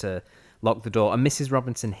cross to lock the door. And Mrs.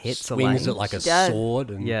 Robinson hits Elaine. Swings it like a sword.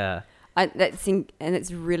 And... Yeah. And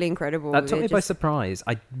it's really incredible. That took me by surprise.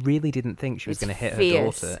 I really didn't think she was going to hit her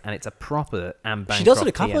daughter, and it's a proper Anne Bancroft. She does it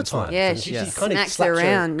a couple of times. Yeah, she kind of smacks her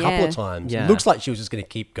around. A couple of times. Yeah. It looks like she was just going to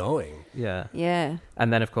keep going. Yeah. Yeah.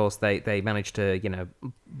 And then, of course, they manage to,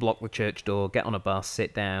 block the church door, get on a bus,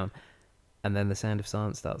 sit down, and then The Sound of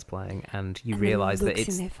Silence starts playing, and you realise that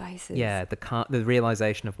it's... in their faces. Yeah, the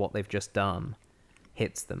realisation of what they've just done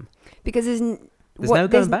hits them. Because there's no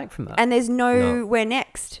going back from that. And there's nowhere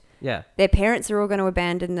next. Yeah. Their parents are all going to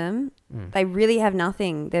abandon them. They really have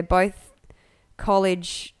nothing. They're both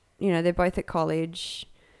college, they're both at college,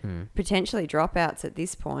 potentially dropouts at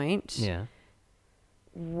this point. Yeah.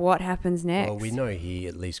 What happens next? Well, we know he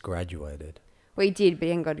at least graduated. Well, he did, but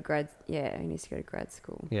he ain't got he needs to go to grad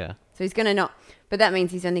school. Yeah. So he's going to not, but that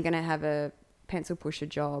means he's only going to have a pencil pusher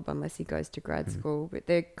job unless he goes to grad school, but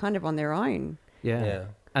they're kind of on their own. Yeah.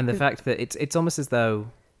 And the fact that it's almost as though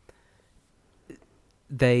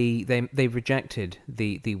they rejected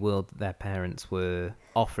the world that their parents were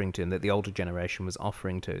offering to them, that the older generation was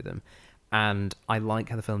offering to them. And I like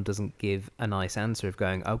how the film doesn't give a nice answer of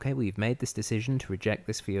going, okay, well, you've made this decision to reject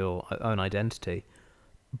this for your own identity,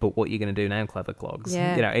 but what are you going to do now, clever clogs?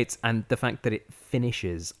 Yeah. And the fact that it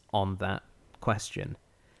finishes on that question,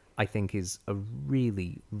 I think, is a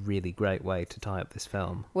really, really great way to tie up this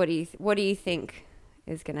film. What do you think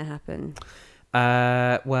is going to happen?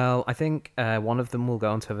 Well, I think one of them will go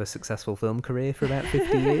on to have a successful film career for about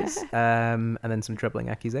 50 years, and then some troubling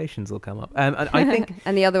accusations will come up. And I think,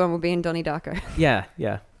 and the other one will be in Donnie Darko. Yeah.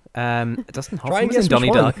 Dustin Hoffman was in Donnie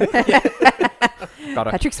Darko.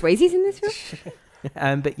 Patrick Swayze's in this film.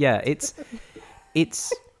 But yeah, it's.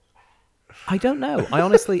 I don't know. I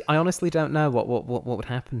honestly don't know what would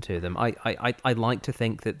happen to them. I like to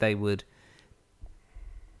think that they would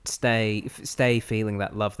stay feeling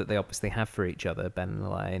that love that they obviously have for each other, Ben and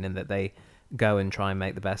Elaine, and that they go and try and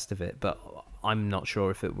make the best of it. But I'm not sure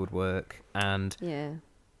if it would work. And Yeah.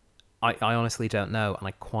 I honestly don't know, and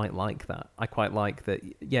I quite like that. I quite like that,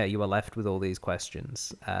 yeah, you are left with all these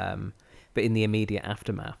questions. But in the immediate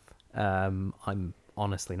aftermath, I'm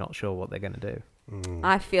honestly not sure what they're going to do.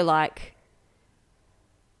 I feel like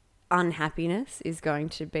unhappiness is going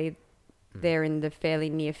to be there in the fairly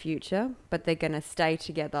near future, but they're going to stay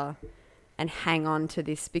together and hang on to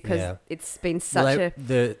this because it's been such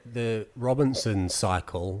the Robinson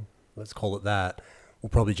cycle, let's call it that, will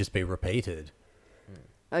probably just be repeated.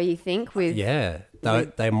 Oh, you think with they'll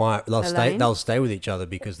stay with each other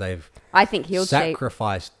because they've I think he'll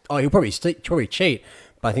sacrificed. cheat. Oh, he'll probably cheat,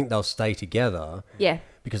 but I think they'll stay together. Yeah.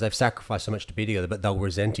 Because they've sacrificed so much to be together, but they'll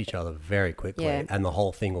resent each other very quickly, and the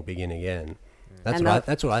whole thing will begin again. That's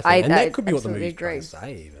what I think, and that could be what the movie's trying to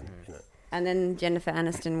say, even. You know. And then Jennifer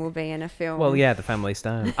Aniston will be in a film. Well, yeah, The Family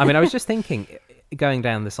Stone. I mean, I was just thinking, going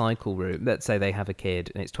down the cycle route. Let's say they have a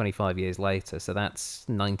kid, and it's 25 years later, so that's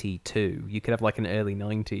 92. You could have like an early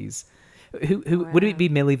 90s. Who would it be?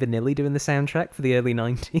 Milli Vanilli doing the soundtrack for the early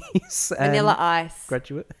 90s? Vanilla Ice.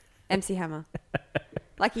 Graduate. MC Hammer.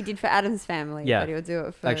 Like he did for Addams Family. Yeah. But he'll do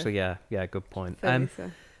it for... Actually, yeah, good point.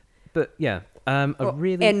 Lisa. But yeah, a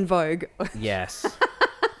really... En Vogue. Yes.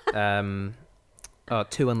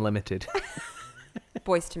 Too Unlimited.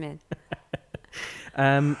 Boys to Men.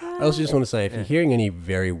 I also just want to say, if you're hearing any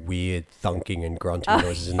very weird thunking and grunting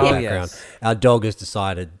noises in the background, our dog has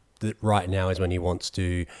decided that right now is when he wants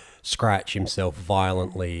to scratch himself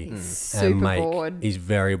violently and he's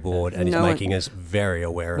very bored and he's making us very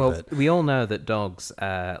aware of it. We all know that dogs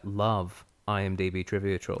love IMDb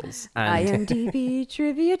trivia trolls. And IMDb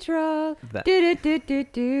trivia troll.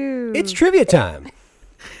 Do. It's trivia time.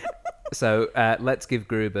 So let's give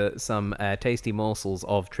Gruber some tasty morsels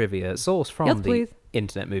of trivia sourced from the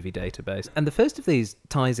Internet Movie Database. And the first of these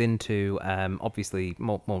ties into, obviously,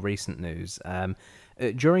 more recent news.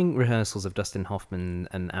 During rehearsals of Dustin Hoffman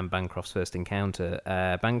and Anne Bancroft's first encounter,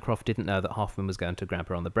 Bancroft didn't know that Hoffman was going to grab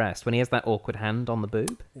her on the breast when he has that awkward hand on the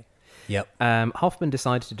boob. Yep. Hoffman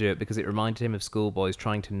decided to do it because it reminded him of schoolboys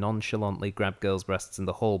trying to nonchalantly grab girls' breasts in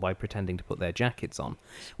the hall by pretending to put their jackets on.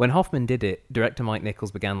 When Hoffman did it, director Mike Nichols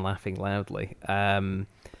began laughing loudly. Hoffman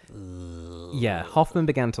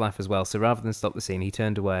began to laugh as well, so rather than stop the scene, he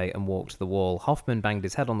turned away and walked to the wall. Hoffman banged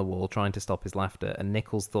his head on the wall, trying to stop his laughter, and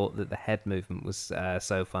Nichols thought that the head movement was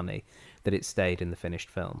so funny that it stayed in the finished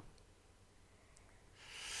film.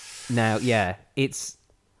 Now, it's...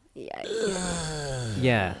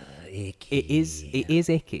 Icky. It is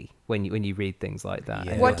icky when you read things like that.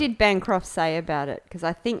 Yeah. What did Bancroft say about it? Because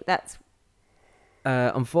I think that's...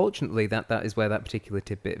 unfortunately, that is where that particular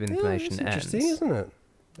tidbit of information that's interesting, ends. isn't it?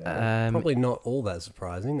 Probably not all that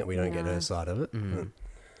surprising that we don't get her side of it.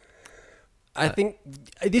 I think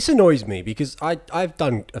this annoys me because I've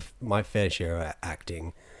done my fair share of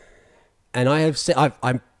acting, and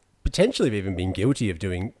I'm potentially even been guilty of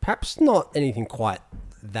doing perhaps not anything quite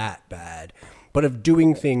that bad, but of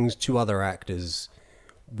doing things to other actors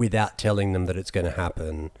without telling them that it's going to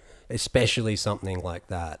happen, especially something like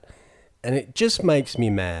that. And it just makes me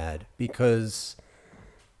mad because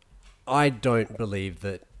I don't believe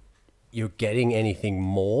that you're getting anything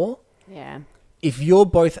more. Yeah. If you're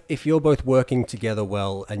both working together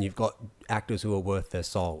well and you've got actors who are worth their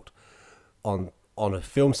salt on a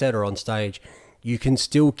film set or on stage, you can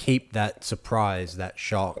still keep that surprise, that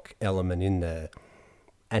shock element in there,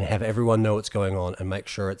 and have everyone know what's going on and make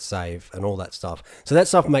sure it's safe and all that stuff. So that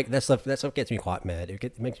stuff gets me quite mad.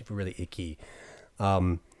 It makes me feel really icky.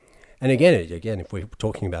 And again, if we're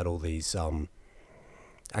talking about all these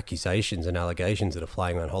accusations and allegations that are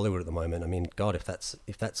flying around Hollywood at the moment, I mean, God, if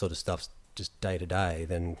that sort of stuff's just day to day,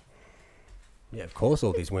 then yeah, of course,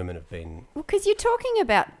 all these women have been. Well, because you're talking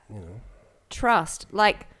about trust,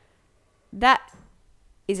 like that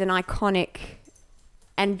is an iconic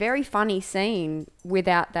and very funny scene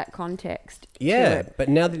without that contect. Yeah, but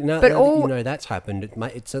now that you know that's happened,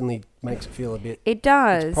 it suddenly makes it feel a bit. It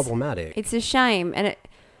does. It's problematic. It's a shame, and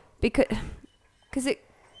because it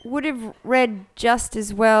would have read just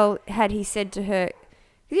as well had he said to her,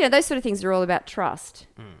 you know, those sort of things are all about trust.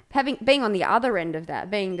 Being on the other end of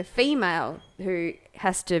that, being the female who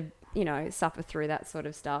has to, you know, suffer through that sort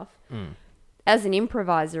of stuff. As an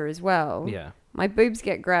improviser as well. Yeah. My boobs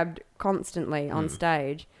get grabbed constantly on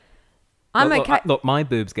stage. I'm look, okay. Look, my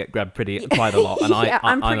boobs get grabbed quite a lot, and I'm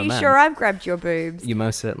I'm a pretty man. sure I've grabbed your boobs. You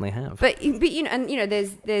most certainly have. But you know, and you know,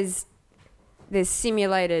 there's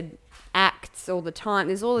simulated acts all the time.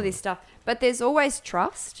 There's all of this stuff, but there's always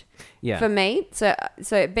trust. Yeah. For me, so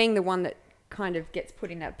being the one that kind of gets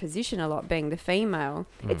put in that position a lot, being the female,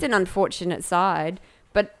 it's an unfortunate side,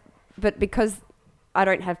 but because I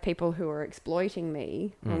don't have people who are exploiting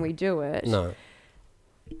me when we do it. No.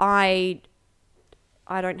 I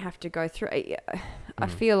don't have to go through. I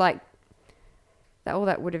feel like that all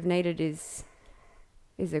that would have needed is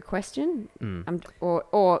a question,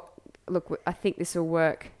 or look, I think this will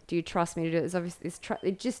work. Do you trust me to do it? It's obviously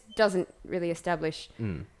it just doesn't really establish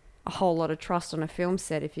a whole lot of trust on a film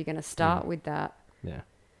set if you're going to start with that. Yeah.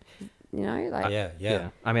 You know, like Yeah.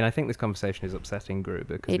 I mean, I think this conversation is upsetting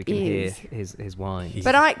Gruber because we can hear his whine.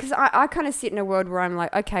 But I kind of sit in a world where I'm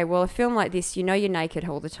like, okay, well, a film like this, you know, you're naked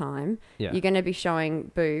all the time. Yeah. You're going to be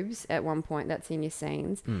showing boobs at one point. That's in your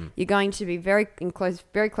scenes. You're going to be very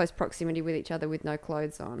close proximity with each other with no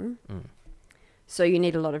clothes on. So you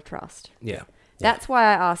need a lot of trust. Yeah. That's why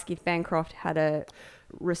I ask if Bancroft had a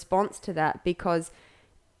response to that, because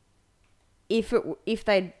if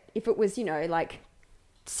it was, you know, like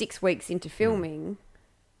 6 weeks into filming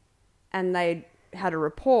and they had a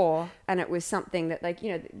rapport and it was something that, like,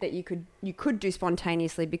 you know, that you could do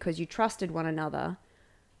spontaneously because you trusted one another,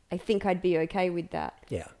 I think I'd be okay with that.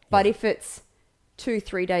 Yeah. But if it's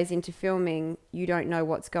 2-3 days into filming, you don't know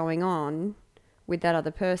what's going on with that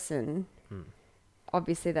other person,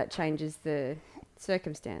 obviously that changes the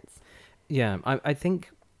circumstance. Yeah, I think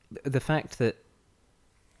the fact that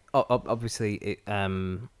obviously it,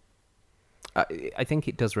 I think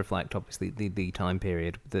it does reflect obviously the time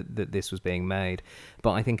period that this was being made,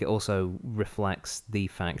 but I think it also reflects the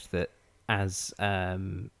fact that as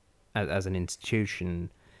an institution,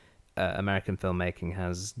 American filmmaking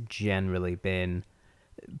has generally been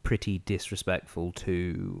pretty disrespectful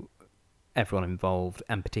to everyone involved,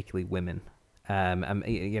 and particularly women.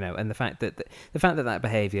 You know, and the fact that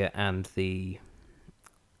behaviour and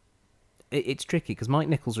it's tricky because Mike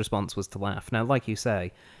Nichols' response was to laugh. Now, like you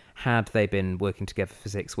say, had they been working together for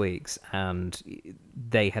 6 weeks and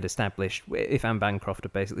they had established, if Anne Bancroft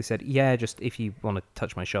had basically said, yeah, just if you want to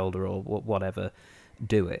touch my shoulder or whatever,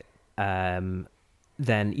 do it,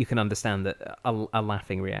 then you can understand that a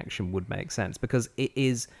laughing reaction would make sense, because it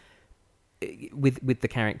is, with the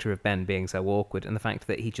character of Ben being so awkward and the fact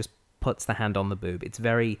that he just puts the hand on the boob, it's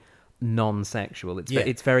very non-sexual.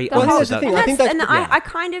 It's very unseductive. I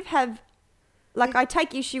kind of have, like, I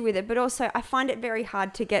take issue with it, but also I find it very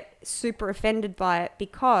hard to get super offended by it,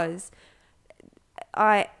 because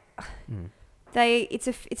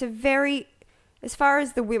it's a very, as far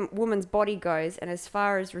as the woman's body goes, and as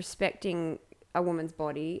far as respecting a woman's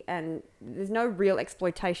body, and there's no real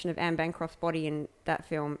exploitation of Anne Bancroft's body in that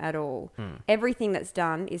film at all. Everything that's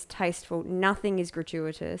done is tasteful. Nothing is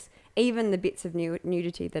gratuitous. Even the bits of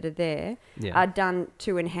nudity that are there are done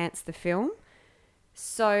to enhance the film.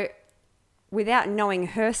 So without knowing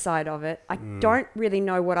her side of it, I don't really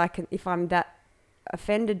know if I'm that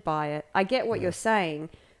offended by it. I get what you're saying,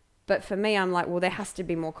 but for me, I'm like, well, there has to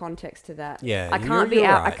be more context to that. Yeah, I can't be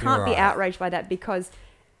outraged by that, because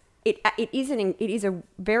it is a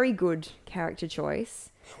very good character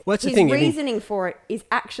choice. Well, that's His the thing. reasoning for it is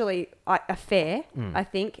actually fair, I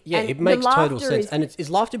think. Yeah, and it makes total sense, and it's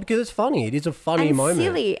laughter because it's funny. It is a funny moment,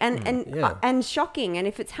 silly and shocking. And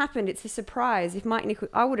if it's happened, it's a surprise. If Mike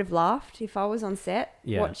Nichols, I would have laughed if I was on set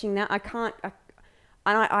watching that.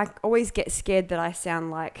 I always get scared that I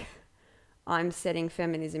sound like I'm setting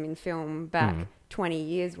feminism in film back 20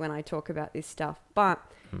 years when I talk about this stuff, but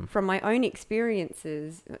from my own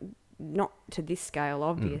experiences, not to this scale,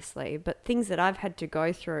 obviously, but things that I've had to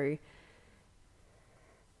go through,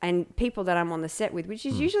 and people that I'm on the set with, which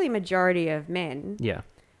is usually a majority of men. Yeah.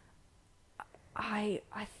 I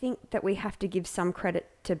think that we have to give some credit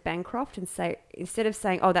to Bancroft and say, instead of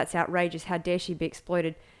saying, oh, that's outrageous, how dare she be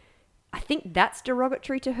exploited, I think that's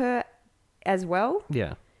derogatory to her as well.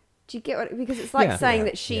 Yeah. Do you get what? Because it's like saying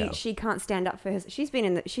that she can't stand up for her. She's been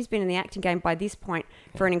in the acting game by this point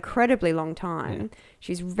for an incredibly long time. Yeah.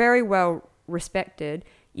 She's very well respected.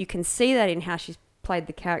 You can see that in how she's played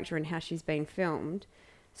the character and how she's been filmed.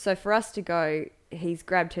 So for us to go, he's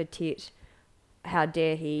grabbed her tit, how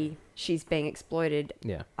dare he? She's being exploited.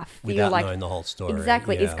 Yeah, I feel without like knowing the whole story.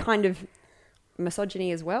 Exactly, is kind of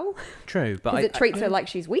misogyny as well. True, but it treats her like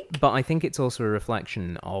she's weak. But I think it's also a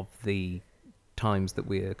reflection of the times that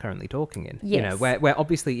we're currently talking in. Yes. You know, where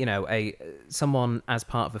obviously, you know, someone as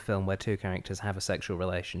part of a film where two characters have a sexual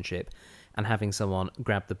relationship and having someone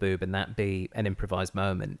grab the boob and that be an improvised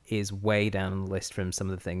moment is way down on the list from some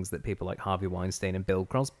of the things that people like Harvey Weinstein and Bill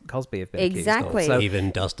Cosby have been accused of. So,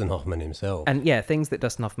 even Dustin Hoffman himself. And yeah, things that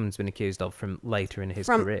Dustin Hoffman's been accused of from later in his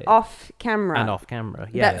career. From off camera. And off camera,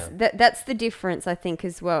 yeah. That's the difference, I think,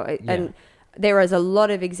 as well. And there is a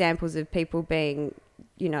lot of examples of people being,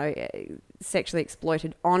 you know, sexually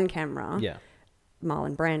exploited on camera. Yeah.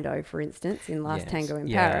 Marlon Brando, for instance, in Last Tango in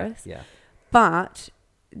Paris. Yeah. But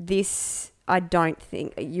this, I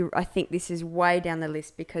think this is way down the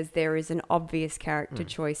list because there is an obvious character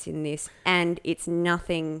choice in this, and it's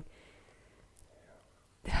nothing.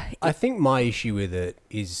 I think my issue with it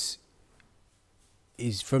is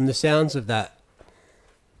from the sounds of that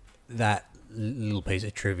little piece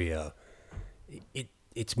of trivia,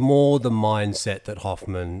 it's more the mindset that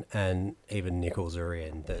Hoffman and even Nichols are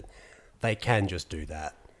in, that they can just do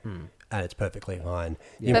that. And it's perfectly fine.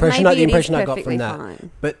 The impression I got from that,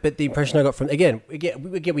 but the impression I got from again,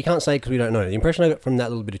 we can't say because we don't know. The impression I got from that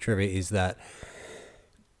little bit of trivia is that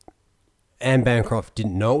Anne Bancroft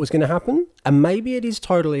didn't know it was going to happen, and maybe it is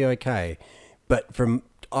totally okay. But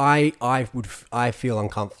I feel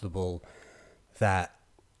uncomfortable that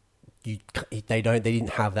they didn't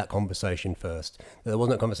have that conversation first. There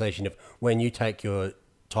wasn't a conversation of when you take your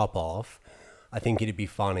top off. I think it'd be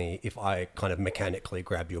funny if I kind of mechanically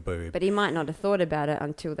grab your boob. But he might not have thought about it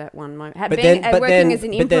until that one moment. Working as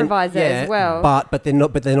an improviser as well. But they're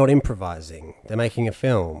not improvising. They're making a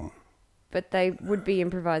film. But they would be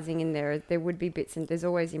improvising in there. There would be bits, and there's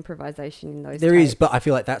always improvisation in those. There is, but I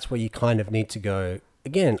feel like that's where you kind of need to go.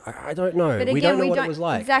 Again, I don't know. But again, we don't know what it was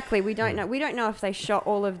like. Exactly, we don't know. We don't know if they shot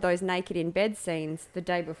all of those naked in bed scenes the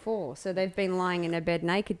day before. So they've been lying in a bed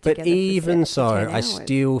naked together. But even so, for 10 I hours.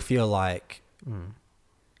 still feel like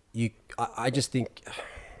I just think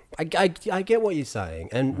I get what you're saying,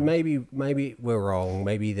 and maybe we're wrong.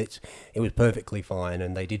 Maybe it was perfectly fine,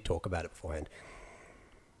 and they did talk about it beforehand.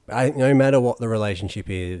 But I think no matter what the relationship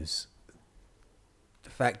is,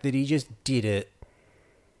 the fact that he just did it,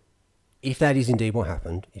 if that is indeed what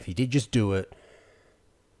happened, if he did just do it,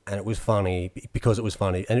 and it was funny because it was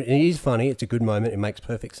funny, and it is funny, it's a good moment, it makes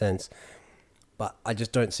perfect sense. But I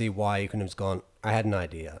just don't see why he couldn't have gone, I had an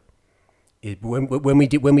idea. When we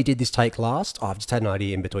did this take last, I've just had an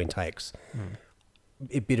idea in between takes.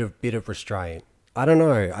 A bit of restraint. I don't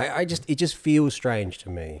know. It just feels strange to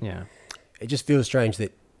me. Yeah. It just feels strange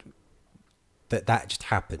that just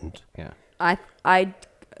happened. Yeah.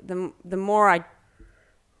 The more I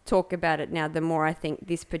talk about it now, the more I think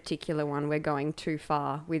this particular one we're going too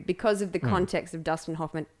far with, because of the context of Dustin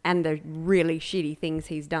Hoffman and the really shitty things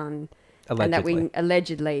he's done. Allegedly. And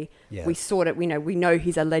that we know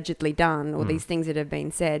he's allegedly done all these things that have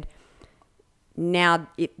been said. Now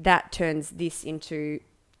that turns this into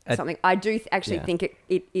something. I do actually think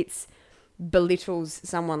it's belittles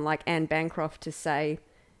someone like Anne Bancroft to say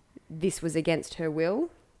this was against her will,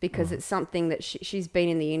 because it's something that she's been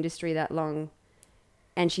in the industry that long,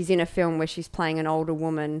 and she's in a film where she's playing an older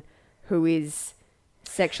woman who is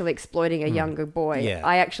sexually exploiting a younger boy. Yeah.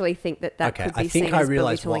 I actually think that could be seen as belittling a woman. I think I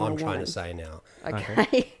realise what I'm trying to say now.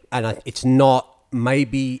 Okay. And it's not,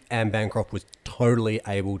 maybe Anne Bancroft was totally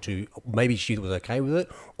able to, maybe she was okay with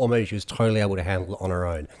it, or maybe she was totally able to handle it on her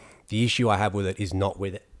own. The issue I have with it is not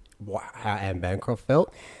with how Anne Bancroft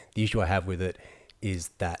felt. The issue I have with it is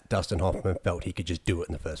that Dustin Hoffman felt he could just do it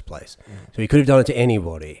in the first place. So he could have done it to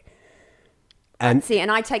anybody. And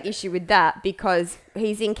I take issue with that because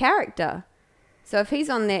he's in character. So if he's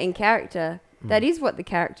on there in character, that is what the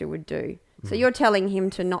character would do. So you're telling him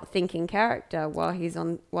to not think in character while he's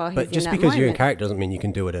in that moment. But just because you're in character doesn't mean you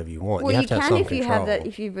can do whatever you want. Well, you have to have some control.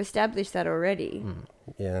 if you've established that already.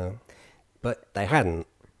 Yeah, but they hadn't.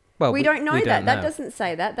 Well, we don't know that. That know. doesn't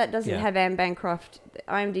say that. That doesn't have Anne Bancroft.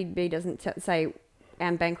 IMDb doesn't say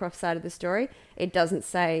Anne Bancroft's side of the story. It doesn't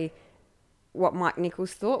say what Mike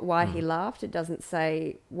Nichols thought, why he laughed. It doesn't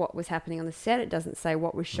say what was happening on the set. It doesn't say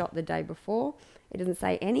what was shot the day before. It doesn't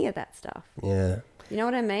say any of that stuff. Yeah. You know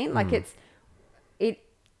what I mean? Like it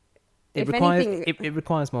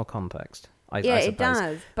requires more context. I suppose. It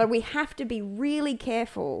does. But we have to be really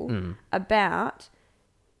careful about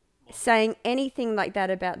saying anything like that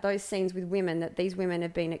about those scenes with women, that these women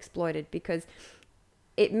have been exploited, because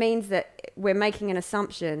it means that we're making an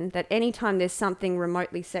assumption that anytime there's something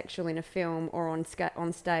remotely sexual in a film or on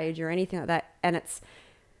stage or anything like that, and it's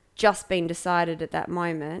just been decided at that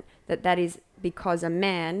moment that is because a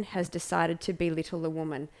man has decided to belittle a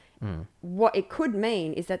woman. What it could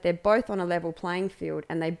mean is that they're both on a level playing field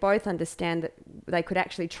and they both understand that they could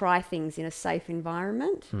actually try things in a safe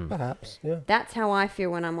environment. Perhaps, yeah. That's how I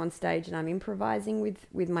feel when I'm on stage and I'm improvising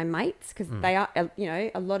with my mates, because they are,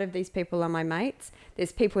 a lot of these people are my mates.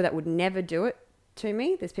 There's people that would never do it to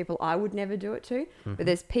me. There's people I would never do it to. But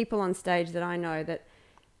there's people on stage that I know that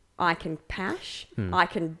I can pash. I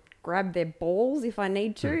can grab their balls if I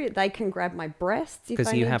need to. They can grab my breasts if I need to.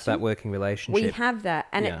 Because you have that working relationship. We have that,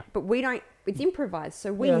 and but we don't. It's improvised,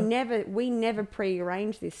 so we never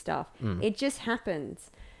prearrange this stuff. It just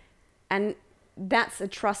happens, and that's a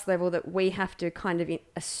trust level that we have to kind of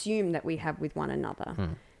assume that we have with one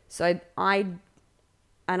another. So I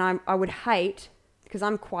would hate, because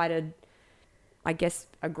I'm quite a, I guess,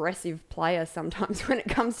 aggressive player sometimes when it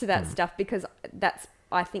comes to that stuff, because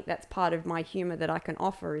I think that's part of my humor that I can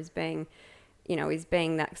offer, is being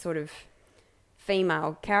that sort of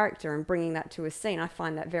female character and bringing that to a scene. I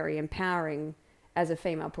find that very empowering as a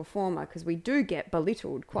female performer, because we do get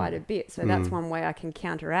belittled quite a bit. So that's one way I can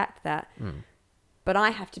counteract that. But I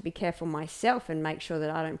have to be careful myself and make sure that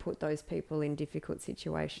I don't put those people in difficult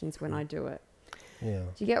situations when I do it. Yeah.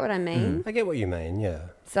 Do you get what I mean? I get what you mean, yeah.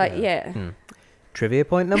 So, yeah. Trivia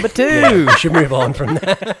point number 2. We should move on from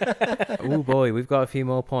that. Oh boy, we've got a few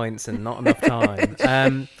more points and not enough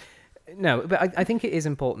time. No, but I think it is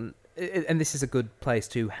important, and this is a good place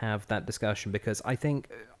to have that discussion, because I think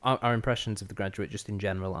our impressions of The Graduate just in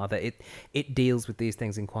general are that it deals with these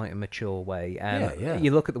things in quite a mature way.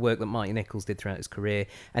 You look at the work that Mike Nichols did throughout his career,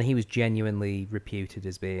 and he was genuinely reputed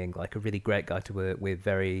as being like a really great guy to work with,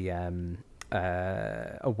 very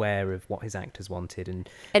aware of what his actors wanted, and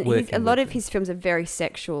a lot of his films are very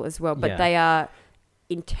sexual as well, but they are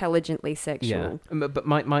intelligently sexual. Yeah, but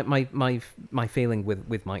my feeling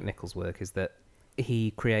with Mike Nichols' work is that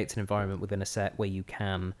he creates an environment within a set where you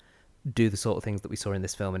can do the sort of things that we saw in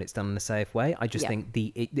this film, and it's done in a safe way. I just think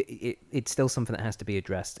it's still something that has to be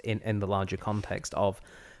addressed in the larger context of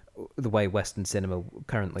the way Western cinema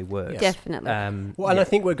currently works. Yes. Definitely. And I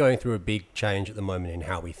think we're going through a big change at the moment in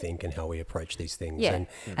how we think and how we approach these things. Yeah.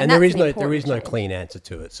 And there is no clean answer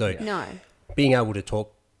to it. So no. Being able to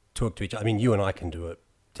talk to each other. I mean, you and I can do it,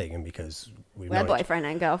 Tegan, because we're boyfriend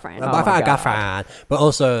and girlfriend. Girlfriend. But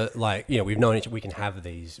also, we've known each other. We can have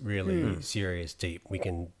these really serious, deep,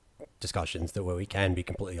 discussions where we can be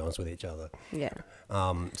completely honest with each other. Yeah.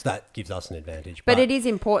 So that gives us an advantage. But it is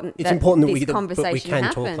important. It's important that this conversation we can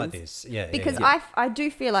happens, talk like this. Yeah. Because I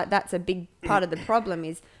do feel like that's a big part of the problem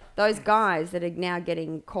is those guys that are now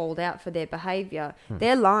getting called out for their behaviour.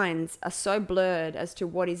 Their lines are so blurred as to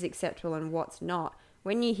what is acceptable and what's not.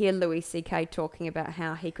 When you hear Louis C.K. talking about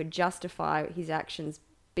how he could justify his actions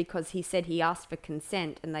because he said he asked for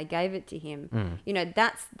consent and they gave it to him,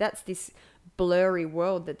 that's this blurry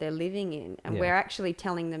world that they're living in, and we're actually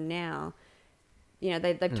telling them now,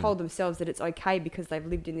 they've told themselves that it's okay because they've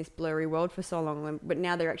lived in this blurry world for so long, but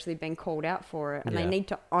now they're actually being called out for it, and they need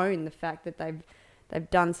to own the fact that they've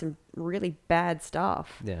done some really bad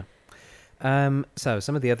stuff. So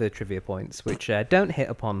some of the other trivia points, which don't hit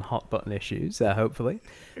upon hot button issues, hopefully.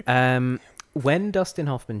 When Dustin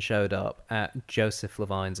Hoffman showed up at Joseph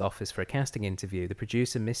Levine's office for a casting interview, the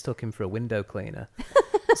producer mistook him for a window cleaner.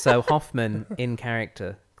 So Hoffman, in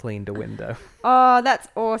character, cleaned a window. Oh, that's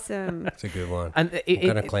awesome. That's a good one. And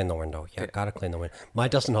gotta clean the window. Yeah, gotta clean the window. My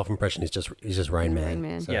Dustin Hoffman impression is just Rain Man. Rain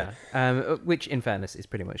Man. So. Yeah. Which, in fairness, is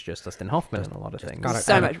pretty much just Dustin Hoffman in a lot of things.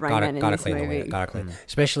 So much Rain Man in this movie. Gotta clean.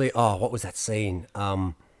 Especially, what was that scene?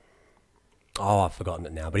 I've forgotten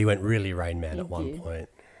it now, but he went really Rain Man at one point.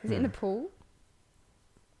 Was it in the pool?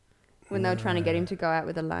 When they were trying to get him to go out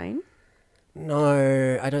with Elaine?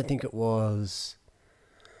 No, I don't think it was.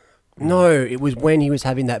 No, it was when he was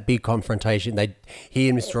having that big confrontation. He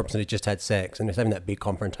and Mr. Robson had just had sex, and he was having that big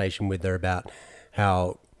confrontation with her about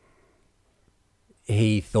how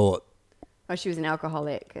he thought... Oh, she was an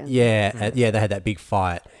alcoholic. They had that big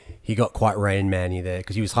fight. He got quite Rain Man-y there,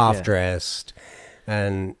 because he was half-dressed,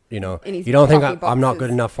 and, you don't think I'm not good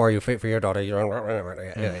enough for you, for your daughter.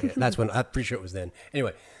 That's when, I'm pretty sure it was then.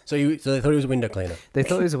 Anyway... So they thought it was a window cleaner. They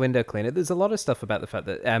thought it was a window cleaner. There's a lot of stuff about the fact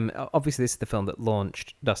that obviously this is the film that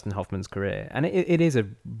launched Dustin Hoffman's career, and it is a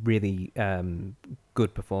really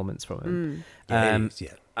good performance from him. It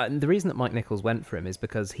is. And the reason that Mike Nichols went for him is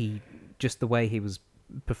because just the way he was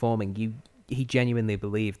performing, he genuinely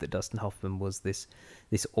believed that Dustin Hoffman was this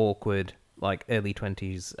awkward, like early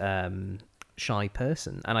 20s shy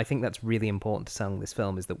person, and I think that's really important to selling this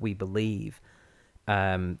film, is that we believe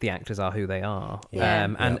the actors are who they are. Yeah.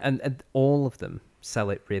 And all of them sell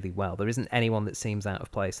it really well. There isn't anyone that seems out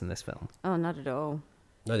of place in this film. Oh, not at all.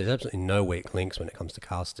 No, there's absolutely no weak links when it comes to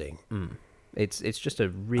casting. It's just a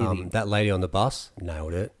really... that lady on the bus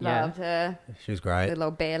nailed it. Yeah. Loved her. She was great. The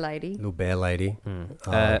little bear lady. Little bear lady.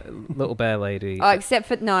 Little bear lady. Oh, except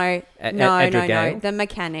for no, the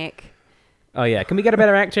mechanic. Oh, yeah. Can we get a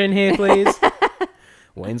better actor in here, please?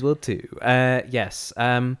 Wayne's World 2. Yes.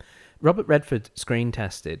 Robert Redford screen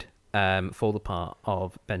tested for the part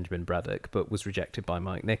of Benjamin Braddock, but was rejected by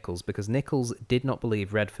Mike Nichols because Nichols did not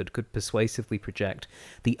believe Redford could persuasively project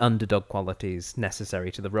the underdog qualities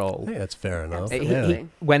necessary to the role. I think that's fair enough.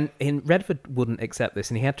 Redford wouldn't accept this,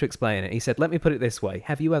 and he had to explain it. He said, "Let me put it this way: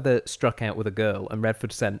 have you ever struck out with a girl?" And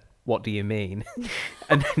Redford said, "What do you mean?"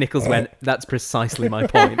 And Nichols went, "That's precisely my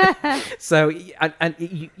point." So,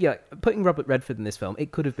 putting Robert Redford in this film,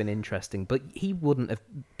 it could have been interesting, but he wouldn't have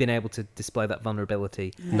been able to display that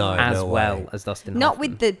vulnerability as well as Dustin Not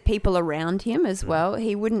Hoffman. with the people around him as well.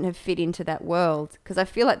 He wouldn't have fit into that world because I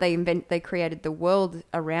feel like they created the world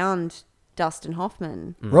around Dustin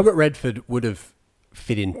Hoffman. Robert Redford would have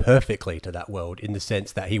fit in perfectly to that world in the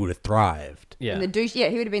sense that he would have thrived. Yeah, and he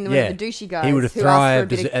would have been one of the douchey guys. He would have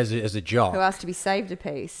thrived as a jock. Who asked to be saved a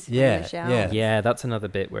piece. Yeah, that's another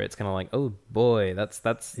bit where it's kind of like, oh boy,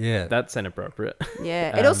 that's inappropriate.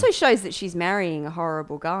 Yeah, it also shows that she's marrying a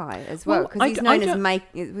horrible guy as well because he's known as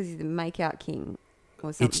the make-out king.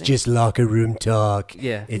 Or something. It's just locker room talk.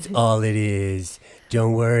 Yeah. It's all it is.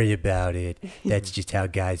 Don't worry about it. That's just how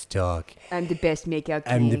guys talk. I'm the best make-out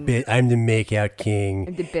king. I'm the make-out king.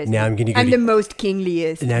 I'm the best. Now I'm the most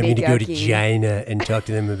kingliest. And I'm going to go to China and talk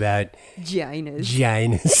to them about Ginas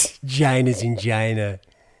in China.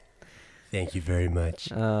 Thank you very much.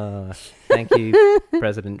 Thank you,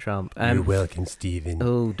 President Trump. You're welcome, Stephen.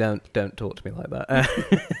 Oh, don't talk to me like that.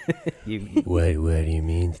 What do you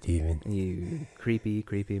mean, Stephen? You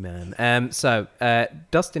creepy man. So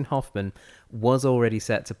Dustin Hoffman was already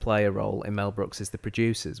set to play a role in Mel Brooks' The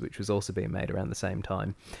Producers, which was also being made around the same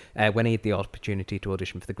time, when he had the opportunity to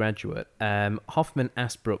audition for The Graduate. Hoffman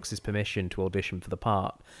asked Brooks his permission to audition for the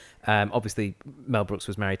part. Obviously, Mel Brooks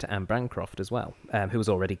was married to Anne Bancroft as well, who was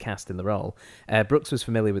already cast in the role. Brooks was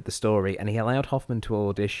familiar with the story, and he allowed Hoffman to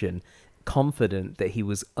audition, confident that he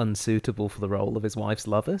was unsuitable for the role of his wife's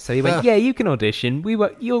lover. So he went, "Yeah, you can audition.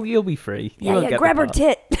 You'll be free. You won't get grab the her part."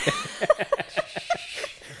 tit.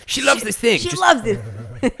 She loves this thing. She loves it.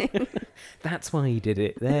 That's why he did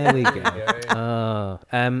it. There we go.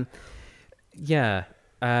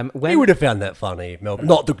 He would have found that funny.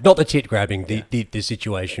 Not the tit grabbing, the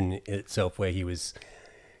situation itself where he was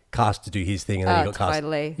cast to do his thing and then he got cast.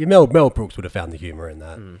 Totally. Yeah, Mel Brooks would have found the humour in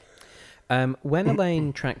that. When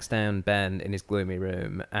Elaine tracks down Ben in his gloomy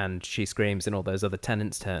room and she screams and all those other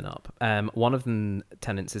tenants turn up, one of the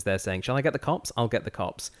tenants is there saying, "Shall I get the cops? I'll get the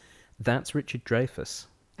cops." That's Richard Dreyfuss.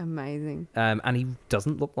 Amazing. And he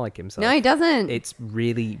doesn't look like himself. No, he doesn't. It's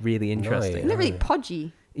really, really interesting. Isn't it really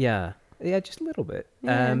podgy? Yeah, just a little bit.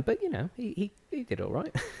 Yeah. But he did all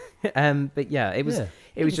right. But yeah, it was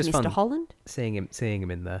just Mr. fun Holland? seeing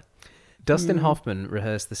him in there. Dustin Hoffman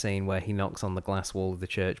rehearsed the scene where he knocks on the glass wall of the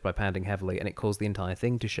church by pounding heavily, and it caused the entire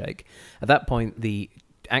thing to shake. At that point, the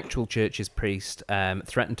actual church's priest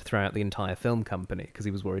threatened to throw out the entire film company because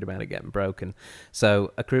he was worried about it getting broken.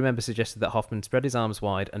 So a crew member suggested that Hoffman spread his arms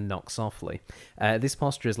wide and knock softly. This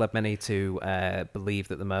posture has led many to believe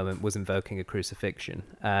that the moment was invoking a crucifixion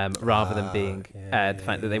rather than being the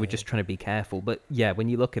fact that they were just trying to be careful. But yeah, when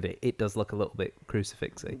you look at it, it does look a little bit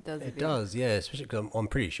crucifixy. It does, yeah. Especially because I'm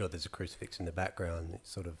pretty sure there's a crucifix in the background.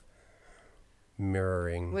 It's sort of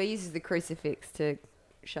mirroring. Well, he uses the crucifix to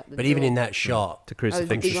shut the door. But even in that shot, to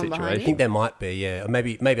crucifix the situation. I think there might be, yeah. Or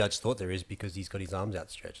maybe I just thought there is because he's got his arms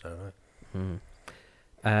outstretched. I don't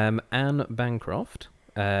know. Anne Bancroft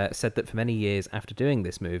said that for many years after doing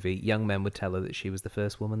this movie, young men would tell her that she was the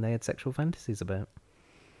first woman they had sexual fantasies about.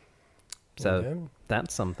 So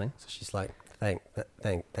that's something. So she's like,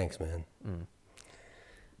 thanks, man.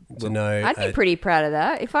 I'd be pretty proud of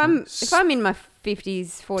that. If I'm in my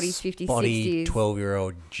 50s, 40s, 50s, 60s.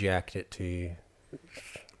 12-year-old jacked it to you.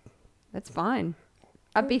 That's fine.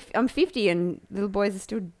 I'm 50 and little boys are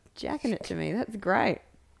still jacking it to me. That's great.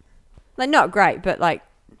 Like, not great, but like,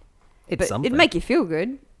 Something. It'd make you feel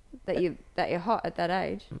good that you're hot at that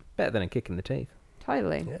age. Better than a kick in the teeth.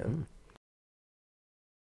 Totally. Yeah.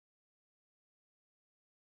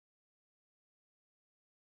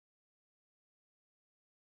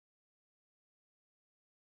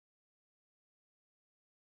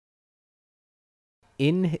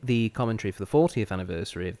 In the commentary for the 40th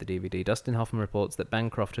anniversary of the DVD, Dustin Hoffman reports that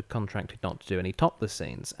Bancroft had contracted not to do any topless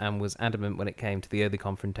scenes and was adamant when it came to the early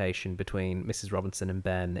confrontation between Mrs. Robinson and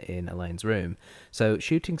Ben in Elaine's room. So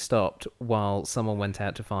shooting stopped while someone went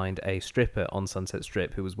out to find a stripper on Sunset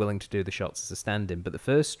Strip who was willing to do the shots as a stand-in, but the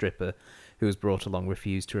first stripper who was brought along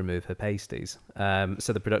refused to remove her pasties.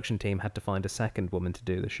 So the production team had to find a second woman to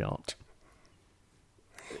do the shot.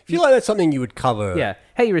 I feel like that's something you would cover. Yeah.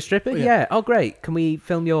 Hey, you're a stripper? Yeah. Oh, great. Can we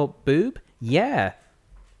film your boob? Yeah.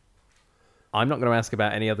 I'm not going to ask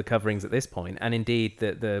about any other coverings at this point. And indeed,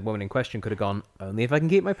 the woman in question could have gone, only if I can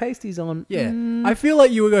keep my pasties on. Yeah. I feel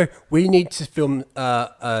like you would go, we need to film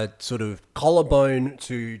a sort of collarbone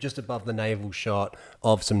to just above the navel shot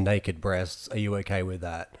of some naked breasts. Are you okay with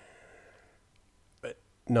that? But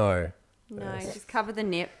no. No, just cover the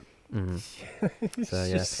nip. So,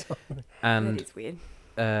 yeah. And That is weird.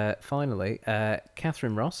 Finally,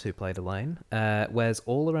 Catherine Ross, who played Elaine, wears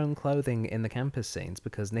all her own clothing in the campus scenes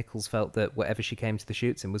because Nichols felt that whatever she came to the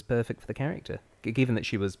shoots in was perfect for the character, given that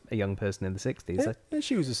she was a young person in the 60s. Yeah,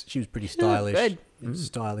 she was pretty stylish.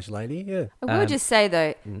 Stylish lady, yeah. I will just say,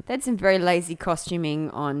 though, they had some very lazy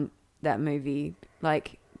costuming on that movie.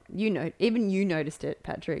 Like, even you noticed it,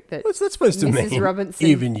 Patrick. That What's that supposed to mean? Mrs. Robinson.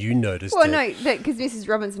 Even you noticed it. Well, no, because Mrs.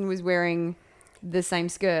 Robinson was wearing the same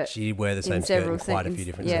skirt. She'd wear the same skirt in quite a few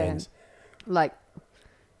different scenes. Like,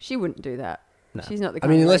 she wouldn't do that. No. She's not the I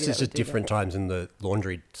kind mean, of unless lady it's that just would do different times in the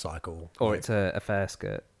laundry cycle. Or it's a fair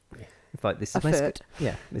skirt. It's like, this is A my furt. skirt.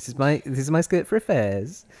 Yeah, this is my skirt for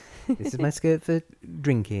affairs. This is my skirt for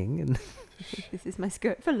drinking. And that. This is my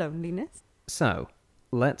skirt for loneliness. so,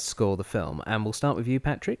 let's score the film. And we'll start with you,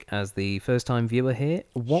 Patrick, as the first-time viewer here.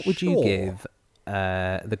 What would you Sure. give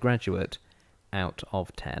The Graduate out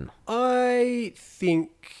of 10? I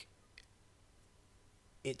think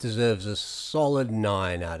it deserves a solid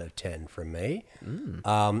 9 out of 10 from me.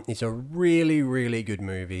 It's a really, really good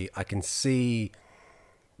movie. I can see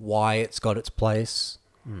why it's got its place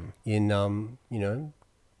in,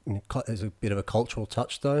 as a bit of a cultural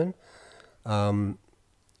touchstone.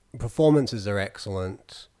 Performances are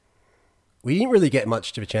excellent. We didn't really get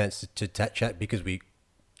much of a chance to chat because we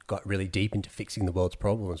got really deep into fixing the world's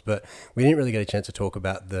problems, but we didn't really get a chance to talk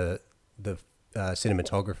about the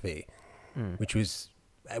cinematography, which was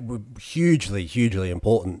hugely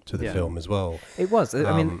important to the film as well. It was.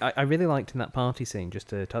 I mean, I really liked in that party scene, just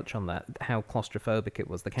to touch on that, how claustrophobic it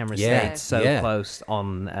was. The camera stayed so close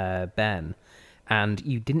on Ben, and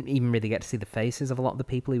you didn't even really get to see the faces of a lot of the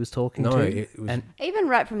people he was talking to. It was, and Even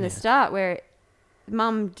right from the start, where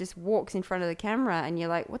Mum just walks in front of the camera and you're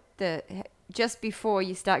like, what the... Just before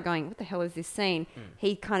you start going, what the hell is this scene?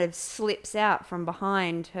 He kind of slips out from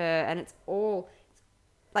behind her, and it's all...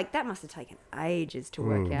 Like, that must have taken ages to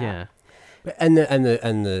work out. yeah. and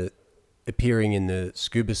the appearing in the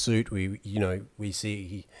scuba suit, we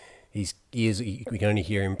see his ears, we can only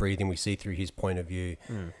hear him breathing, we see through his point of view,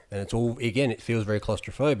 and it's all, again, it feels very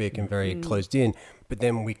claustrophobic and very closed in, but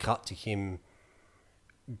then we cut to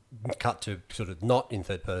sort of not in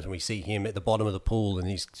third person, we see him at the bottom of the pool in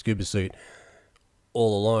his scuba suit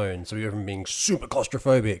all alone, so we go from being super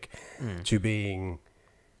claustrophobic to being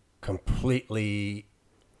completely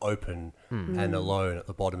open and alone at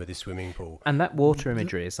the bottom of this swimming pool. And that water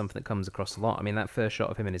imagery is something that comes across a lot. I mean, that first shot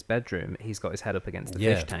of him in his bedroom, he's got his head up against the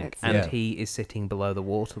fish tank, and he is sitting below the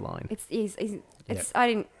waterline. I didn't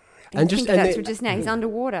think that till just now. He's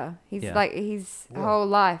underwater. He's like his whole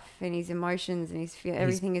life and his emotions and his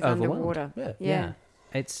everything is overwhelmed. underwater. Yeah.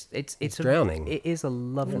 It's drowning. It is a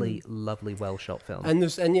lovely, lovely, well shot film. And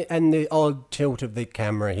the odd tilt of the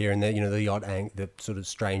camera here and there, the odd the sort of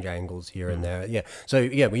strange angles here and there. Yeah. So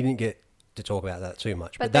we didn't get to talk about that too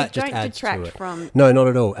much, but that just adds to it. No, not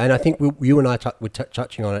at all. And I think you and I were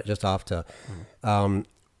touching on it just after,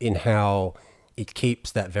 in how it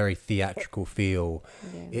keeps that very theatrical feel.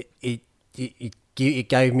 Yeah. It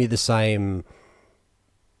gave me the same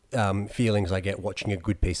feelings I get watching a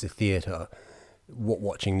good piece of theatre.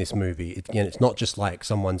 Watching this movie, again, it's not just like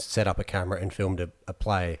someone's set up a camera and filmed a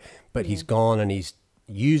play, but he's gone and he's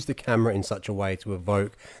used the camera in such a way to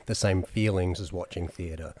evoke the same feelings as watching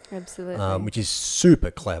theatre. Absolutely. Which is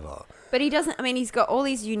super clever. But he doesn't, I mean, he's got all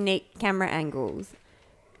these unique camera angles,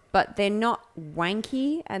 but they're not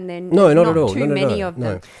wanky and they're not at all. too many of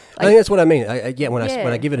them. Like, I think that's what I mean.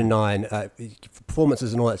 When I give it a 9,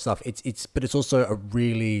 performances and all that stuff, but it's also a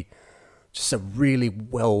really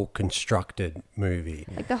well constructed movie.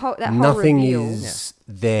 Like that whole nothing reveal. is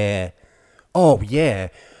there. Oh yeah,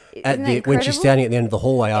 when she's standing at the end of the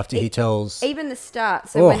hallway after he tells. Even the start.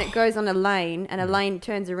 So when it goes on Elaine and Elaine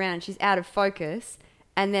turns around, she's out of focus,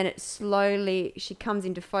 and then she comes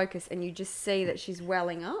into focus, and you just see that she's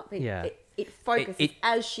welling up. It focuses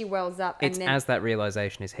as she wells up. It's and then, as that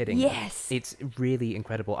realization is hitting. Yes. Her. It's really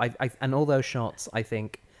incredible. And all those shots, I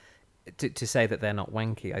think, to say that they're not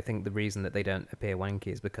wanky, I think the reason that they don't appear wanky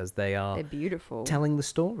is because they're beautiful, telling the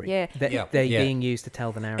story. Yeah. They're being used to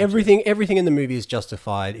tell the narrative. Everything in the movie is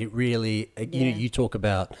justified. It really, you talk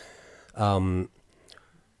about, we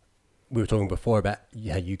were talking before about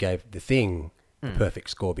how you gave The Thing the perfect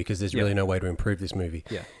score because there's really no way to improve this movie.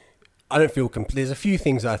 Yeah. I don't feel there's a few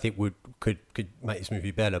things that I think could make this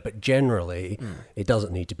movie better, but generally it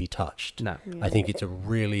doesn't need to be touched. No. I think it's a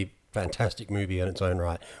really fantastic movie on its own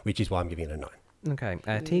right, which is why I'm giving it a 9. Okay.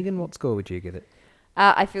 Tegan, what score would you give it?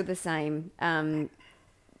 I feel the same. Going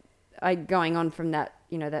on from that,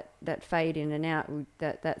 that fade in and out,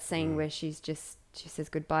 that scene where she says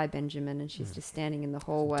goodbye, Benjamin, and she's just standing in the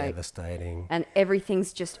hallway. Devastating. And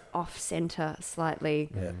everything's just off center slightly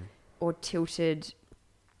or tilted.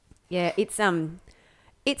 Yeah, it's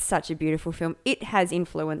such a beautiful film. It has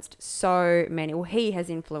influenced he has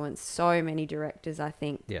influenced so many directors, I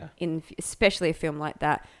think. Yeah. Especially a film like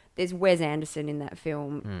that. There's Wes Anderson in that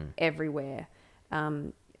film everywhere.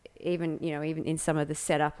 Even in some of the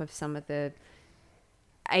setup of some of the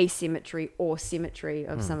asymmetry or symmetry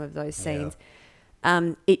of some of those scenes.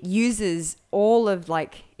 Yeah. It uses all of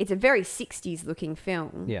it's a very 60s looking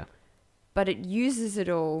film. Yeah. But it uses it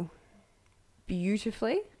all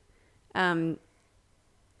beautifully.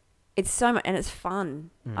 It's so much, and it's fun.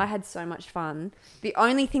 I had so much fun. The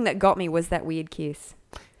only thing that got me was that weird kiss.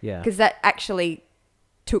 Yeah. Because that actually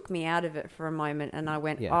took me out of it for a moment, and I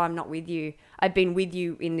went, "Oh, I'm not with you. I've been with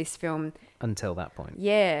you in this film until that point."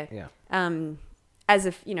 Yeah. Yeah. As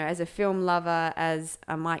a film lover, as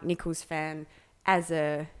a Mike Nichols fan,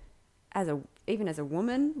 even as a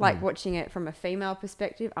woman, watching it from a female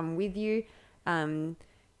perspective, I'm with you.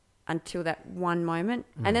 Until that one moment,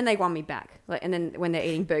 and then they won me back. And then when they're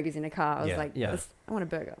eating burgers in a car, I was I want a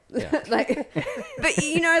burger. Yeah. But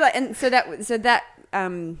and so that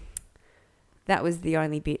was the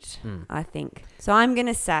only bit I think. So I'm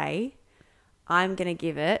gonna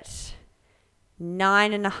give it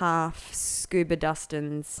 9.5 scuba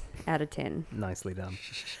Dustins out of 10. Nicely done.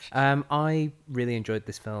 I really enjoyed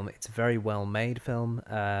this film. It's a very well made film.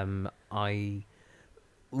 I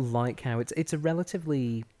like how it's a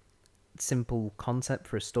relatively simple concept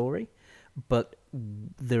for a story, but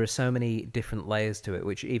there are so many different layers to it,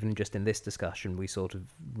 which even just in this discussion we sort of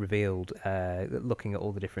revealed, looking at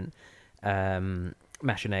all the different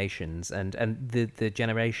machinations and the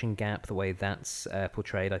generation gap, the way that's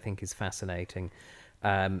portrayed, I think is fascinating.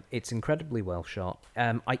 It's incredibly well shot.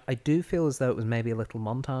 I do feel as though it was maybe a little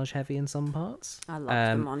montage heavy in some parts. I love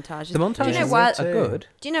the montages. The montages are good.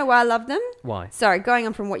 Do you know why I love them? Why? Sorry, going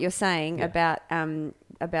on from what you're saying about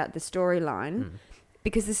the storyline,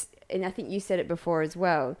 because this, and I think you said it before as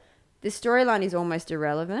well, the storyline is almost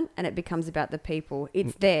irrelevant and it becomes about the people.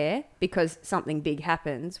 It's there because something big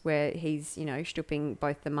happens where he's, stooping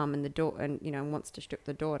both the mum and the daughter and, wants to stoop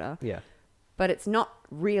the daughter. Yeah. But it's not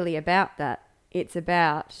really about that. It's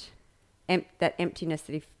about that emptiness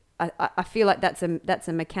that I feel like that's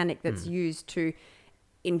a mechanic that's used to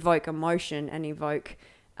invoke emotion and evoke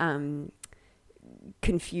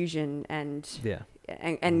confusion and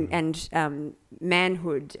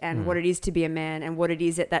manhood and what it is to be a man and what it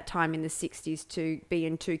is at that time in the 60s to be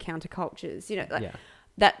in two countercultures.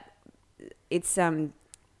 That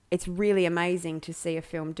it's really amazing to see a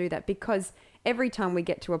film do that, because every time we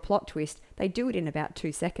get to a plot twist, they do it in about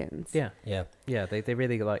 2 seconds. Yeah. They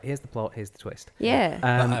really go here's the plot, here's the twist. Yeah.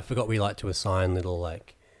 I forgot we like to assign little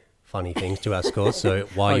funny things to our scores. So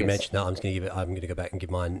while you mentioned that, I'm going to go back and give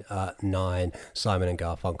mine 9 Simon and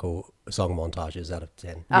Garfunkel song montages out of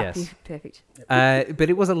 10. Yes, perfect. But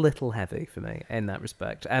it was a little heavy for me in that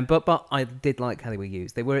respect. But I did like how they were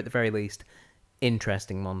used. They were at the very least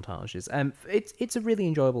interesting montages. It's a really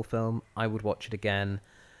enjoyable film. I would watch it again.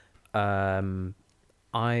 I am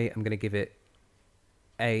going to give it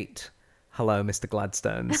 8 Hello, Mr.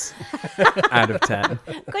 Gladstones out of 10.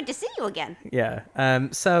 Good to see you again. Yeah.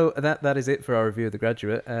 So that is it for our review of The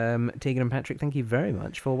Graduate. Tegan and Patrick, thank you very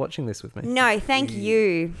much for watching this with me. No, thank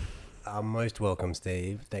you. Most welcome,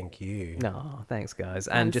 Steve. Thank you. No, thanks, guys.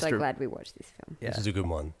 I'm so glad we watched this film. Yeah. This is a good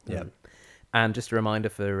one. Yeah. And just a reminder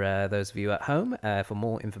for those of you at home, for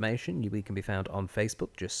more information, we can be found on Facebook.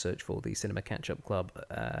 Just search for the Cinema Catch-Up Club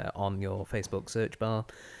on your Facebook search bar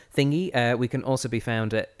thingy. We can also be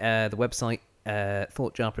found at the website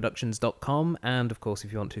thoughtjarproductions.com, and of course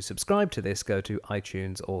if you want to subscribe to this, go to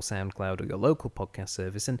iTunes or SoundCloud or your local podcast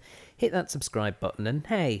service and hit that subscribe button, and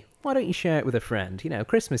hey, why don't you share it with a friend? You know,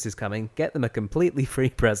 Christmas is coming, get them a completely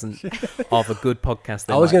free present of a good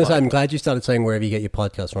podcast. I was going to say, I'm glad you started saying wherever you get your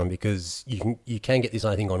podcast from, because you can get this,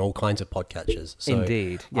 I think, on all kinds of podcatchers. So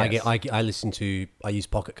Indeed, yes. I use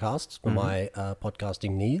Pocket Casts for my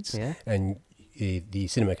podcasting needs, and the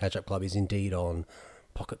Cinema Catch-Up Club is indeed on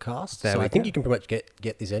Pocket Casts. So I think you can pretty much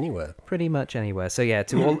get this anywhere. Pretty much anywhere. So yeah,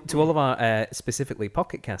 to all of our specifically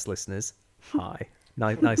Pocket Cast listeners, hi.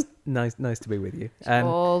 Nice to be with you.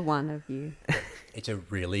 All one of you. It's a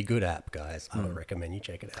really good app, guys. I would recommend you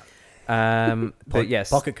check it out. But yes,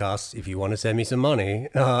 Pocket Casts, if you want to send me some money.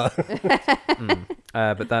 But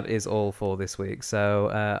that is all for this week. So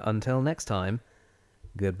until next time,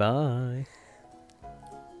 goodbye.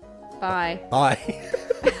 Bye. Bye.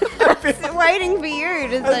 Waiting for you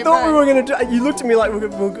to say I thought bye. we were going to do... You looked at me like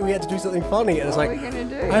we had to do something funny. And it's What like, are we going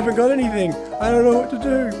to do? I haven't got anything. I don't know what to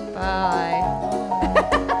do. Bye.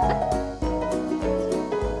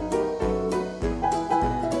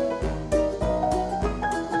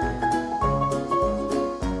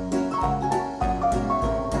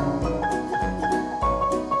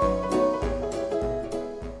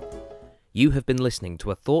 You have been listening to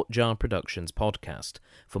a Thought Jar Productions podcast.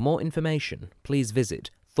 For more information, please visit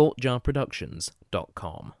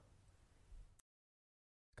thoughtjarproductions.com.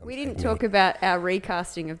 We didn't talk about our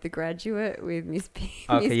recasting of The Graduate with Miss Piggy.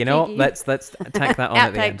 Okay, you know what? Let's tack that on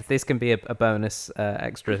at the end. Outtakes. This can be a bonus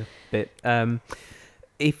extra bit.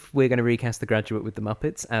 If we're going to recast The Graduate with the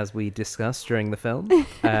Muppets, as we discussed during the film,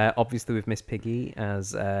 obviously with Miss Piggy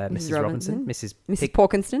as Mrs. Robinson, Mrs.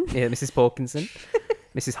 Porkinston. Yeah, Mrs. Porkinson,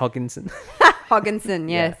 Mrs. Hogginson. Hogginson,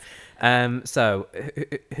 yes. Yeah. So,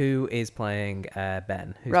 who is playing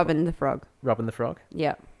Ben? Robin the Frog. Robin the Frog?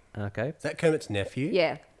 Yeah. Okay. Is that Kermit's nephew?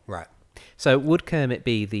 Yeah. Right. So, would Kermit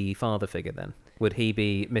be the father figure then? Would he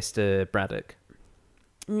be Mr. Braddock?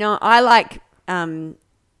 No, I like...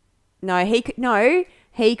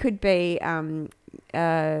 he could be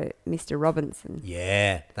Mr. Robinson.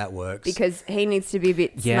 Yeah, that works. Because he needs to be a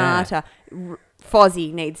bit smarter.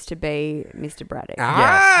 Fozzie needs to be Mr. Braddock.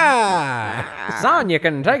 Son, you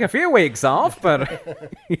can take a few weeks off, but...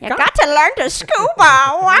 You got to learn to scuba.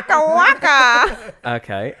 Waka waka.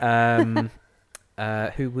 Okay.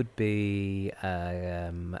 Who would be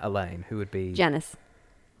Elaine? Who would be... Janice.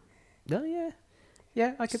 Oh, yeah.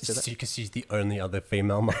 Yeah, I could see that. Because she's the only other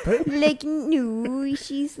female Muppet. Like, no,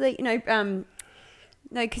 she's like... No,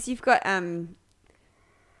 because you've got...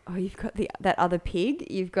 you've got that other pig.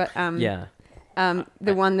 You've got...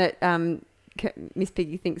 the one that Miss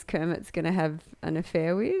Piggy thinks Kermit's going to have an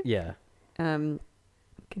affair with. Yeah. Could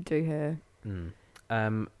do her.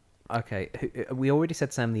 Okay. We already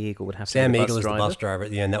said Sam the Eagle would have to Sam be the Eagle bus is the driver. bus driver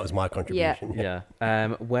at the end. That was my contribution. Yeah.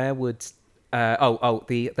 Where would...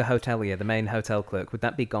 the hotelier, the main hotel clerk, would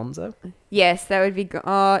that be Gonzo? Yes, that would be...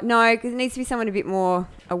 no, because it needs to be someone a bit more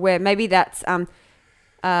aware. Maybe that's...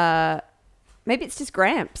 maybe it's just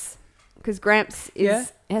Gramps. Because Gramps is... Yeah.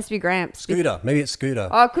 It has to be Gramps. Scooter. Maybe it's Scooter.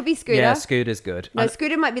 Oh, it could be Scooter. Yeah, Scooter's good. No,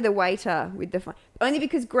 Scooter might be the waiter with the... Only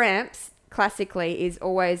because Gramps, classically, is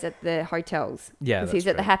always at the hotels. Yeah, because he's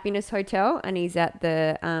at the Happiness Hotel and he's at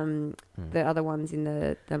the other ones in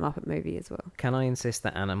the Muppet movie as well. Can I insist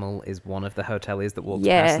that Animal is one of the hoteliers that walks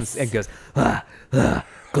Yes. past and goes,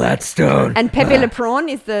 Gladstone. And Pepe the Prawn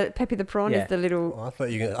is the Yeah. is the little... Oh, I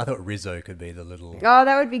thought Rizzo could be the little... Oh,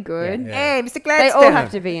 that would be good. Yeah. Hey, Mr. They Gladstone. all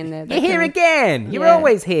have to be in there. You're here again. You're Yeah.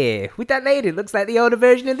 always here. With that lady. Looks like the older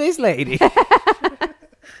version of this lady.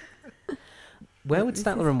 Where would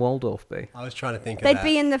Statler and Waldorf be? I was trying to think of They'd that.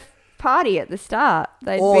 be in the party at the start.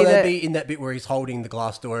 They'd be in that bit where he's holding the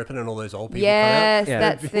glass door open and all those old people Yes, come out.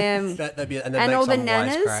 that's them. That'd be, and And all the some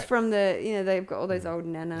nanas wisecrack. from the... they've got all those old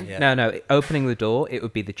nana. Yeah. No. Opening the door, it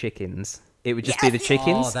would be the chickens. It would just be the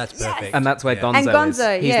chickens. Oh, that's perfect. And that's where Yeah. Gonzo, And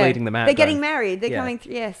Gonzo, is. He's leading them out. They're getting going, married. They're Yeah. coming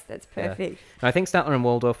through. Yes, that's perfect. And I think Statler and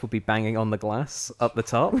Waldorf would be banging on the glass up the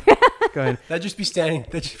top. Going, They'd just be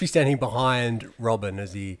standing behind Robin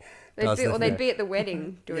as he does the They'd be at the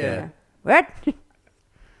wedding doing Yeah. what?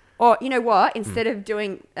 Or you know what? Instead of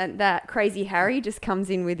doing that, Crazy Harry just comes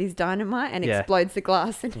in with his dynamite and Yeah. explodes the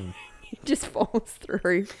glass and he just falls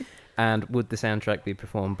through. and would the soundtrack be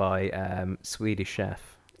performed by Swedish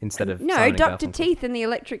Chef instead of No, Simon Dr. Garfunkel? Teeth and the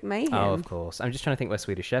Electric Mayhem. Oh, of course. I'm just trying to think where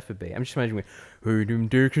Swedish Chef would be. I'm just imagining, "Hey, them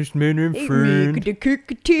darkest men and Make friend." the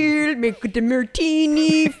cocktail, make the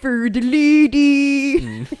martini for the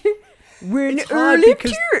lady. When It's hard early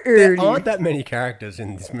because too there early. aren't that many characters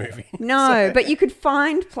in this movie. No, but you could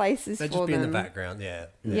find places They'd for just be them. in the background, yeah.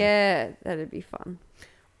 Yeah, that'd be fun.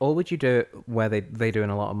 Or would you do it where they do in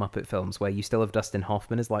a lot of Muppet films, where you still have Dustin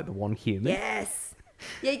Hoffman as like the one human? Yes.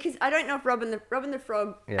 Yeah, because I don't know if Robin the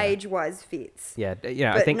Frog Yeah. age-wise fits. Yeah,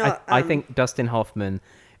 But I think Dustin Hoffman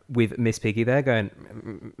with Miss Piggy there going,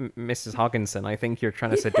 Mrs. Hogginson, I think you're trying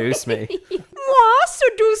to seduce me. Moi,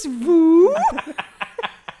 seduce-vous?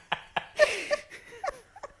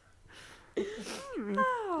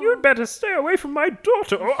 You'd better stay away from my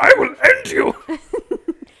daughter, or I will end you.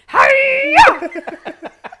 Hiya!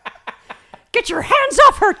 Get your hands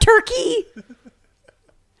off her, turkey!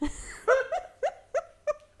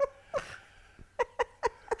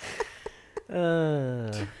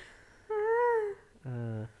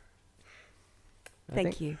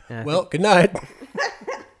 Thank you. Well, good night.